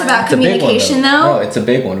noticed about communication, though? No, it's a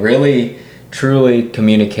big one. Really, truly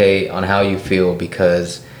communicate on how you feel,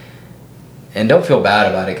 and don't feel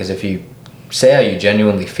bad about it, because if you say how you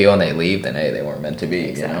genuinely feel and they leave, then, hey, they weren't meant to be,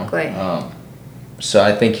 Exactly. So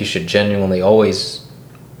I think you should genuinely always,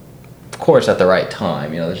 of course, at the right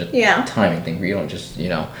time, there's a timing thing where you don't just,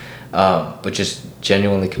 but just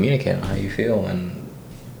genuinely communicate on how you feel and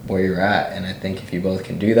where you're at. And I think if you both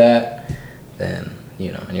can do that, then,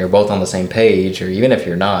 you know, and you're both on the same page, or even if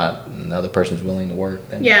you're not, and the other person's willing to work,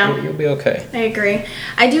 then you'll be okay. I agree.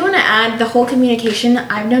 I do want to add the whole communication.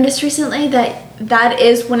 I've noticed recently that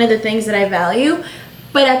is one of the things that I value,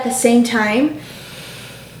 but at the same time,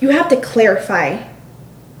 you have to clarify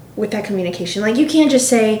with that communication. Like, you can't just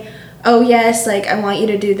say, oh yes, like, I want you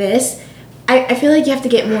to do this. I feel like you have to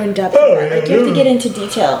get more in depth. Like, you have to get into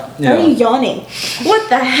detail. Why are you yawning? What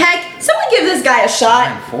the heck? Someone give this guy a shot.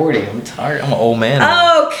 I'm 40. I'm tired. I'm an old man.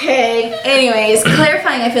 Okay. Anyways,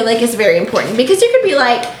 clarifying I feel like is very important, because you could be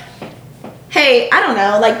like, hey, I don't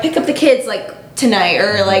know, like, pick up the kids like tonight,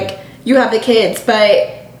 or like you have the kids, but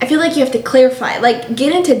I feel like you have to clarify, like,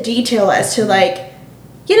 get into detail as to, like,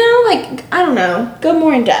 you know, like, I don't know, go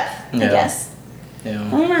more in depth, I guess. Yeah. I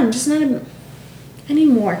don't know, I'm just not I need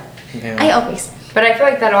more. Yeah. I always. But I feel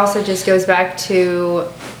like that also just goes back to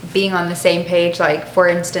being on the same page. Like, for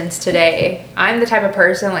instance, today, I'm the type of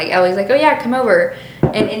person, like, Ellie's like, oh yeah, come over.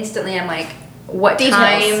 And instantly I'm like, what Details.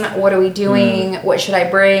 time? What are we doing? What should I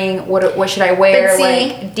bring? What should I wear? But see,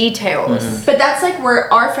 like, details. But that's like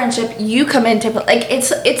where our friendship, you come into, like,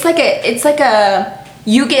 it's like a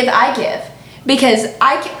you give, I give. Because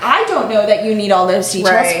I don't know that you need all those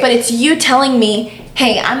details, Right. but it's you telling me,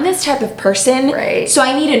 hey, I'm this type of person, Right. so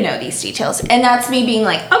I need to know these details. And that's me being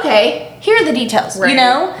like, okay, here are the details, you Right.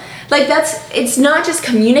 know? Like, it's not just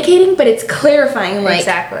communicating, but it's clarifying, like.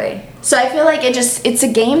 Exactly. So I feel like it's a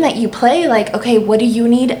game that you play, like, okay, what do you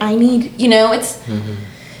need? I need, you know, it's.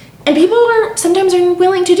 And people sometimes are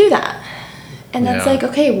willing to do that. And that's Yeah. like,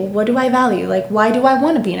 okay, well, what do I value? Like, why do I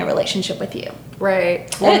want to be in a relationship with you? Right.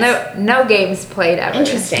 Well, no games played ever.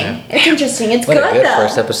 Interesting. So. It's interesting. It's What good, a good though.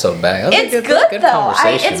 first episode back. That was a It's good, good, though.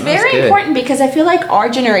 conversation. It's That was very good. important, because I feel like our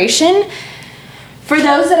generation, for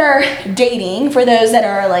those that are dating, for those that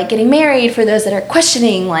are like getting married, for those that are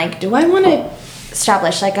questioning, like, do I want to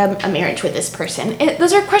establish like a marriage with this person?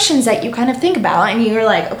 Those are questions that you kind of think about, and you're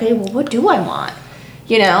like, okay, well, what do I want?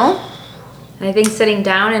 You know? And I think sitting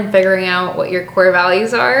down and figuring out what your core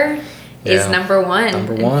values are is Yeah. number one.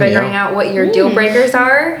 Number And one, figuring yeah. out what your deal breakers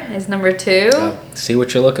are is number two. See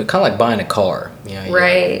what you're looking, kind of like buying a car. You know, you're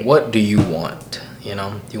Right. like, what do you want? You know,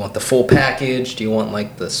 do you want the full package? Do you want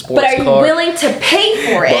like the sports But are you car? willing to pay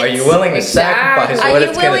for it? But are you willing to Exactly. sacrifice Are what you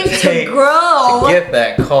it's going willing to to take grow to get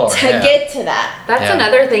that car? to get to that? That's Yeah.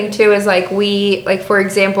 another thing too, is like for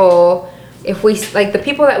example, if we, like, the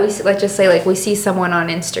people that we, let's just say, like, we see someone on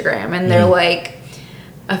Instagram and they're like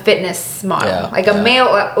a fitness model, Yeah, like a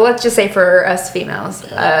male, let's just say for us females,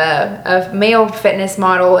 a male fitness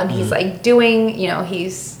model, and he's like doing, you know,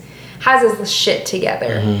 has his shit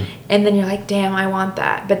together, and then you're like, damn, I want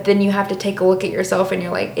that. But then you have to take a look at yourself and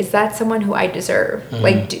you're like, is that someone who I deserve?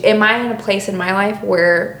 Like, am I in a place in my life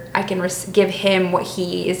where I can give him what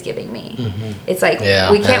he is giving me? It's like, Yeah,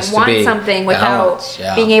 we it can't has to want be something without balanced,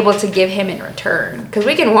 yeah. being able to give him in return. Because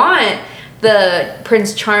we can want the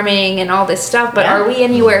Prince Charming and all this stuff, but are we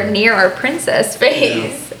anywhere near our princess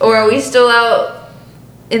phase? Or are we still out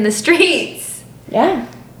in the streets? Yeah.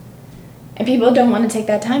 And people don't want to take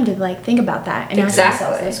that time to like think about that and ask themselves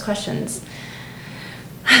Exactly. those questions.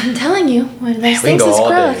 I'm telling you, one of those We can things go is all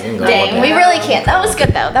day. growth. We can go all Dang, day. we really can't. That was good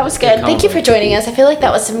though. That was good. Thank you for joining us. I feel like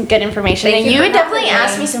that was some good information. Thank and you you for definitely having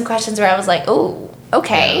asked me. me some questions where I was like, oh,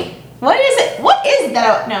 okay. What is it? What is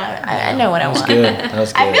that? No, I know what I That was want. good. That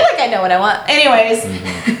was good. I feel like I know what I want. Anyways,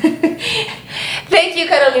 thank you,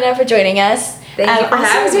 Carolina, for joining us. Thank you for Austin,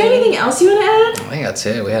 having is there me. anything else you want to add? I think that's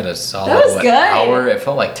it. We had a solid That was good. hour. It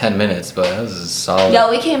felt like 10 minutes, but that was a solid. Yo,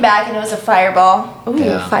 we came back and it was a fireball. Ooh,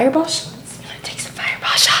 Yeah. fireball shots. You want to take some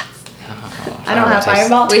fireball shots? Oh, I don't have tastes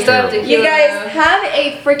fireball. We still have terrible. to- You guys have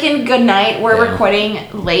a freaking good night. We're Yeah. recording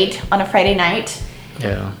late on a Friday night.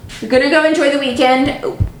 Yeah. We're gonna go enjoy the weekend.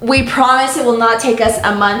 We promise it will not take us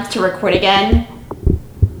a month to record again.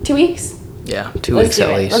 2 weeks? Yeah. 2 Let's weeks do at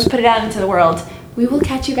it. least. Let's put it out into the world. We will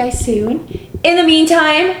catch you guys soon. In the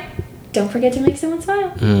meantime, don't forget to make someone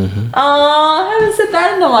smile. Mm-hmm. Aw, I haven't said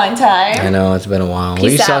that in a long time. I know it's been a while. Peace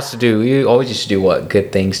We used to out. have to do. We always used to do what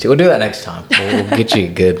good things to. We'll do that next time. We'll get you a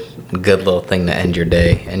good little thing to end your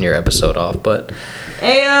day and your episode off. But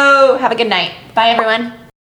Ayo, have a good night. Bye, everyone.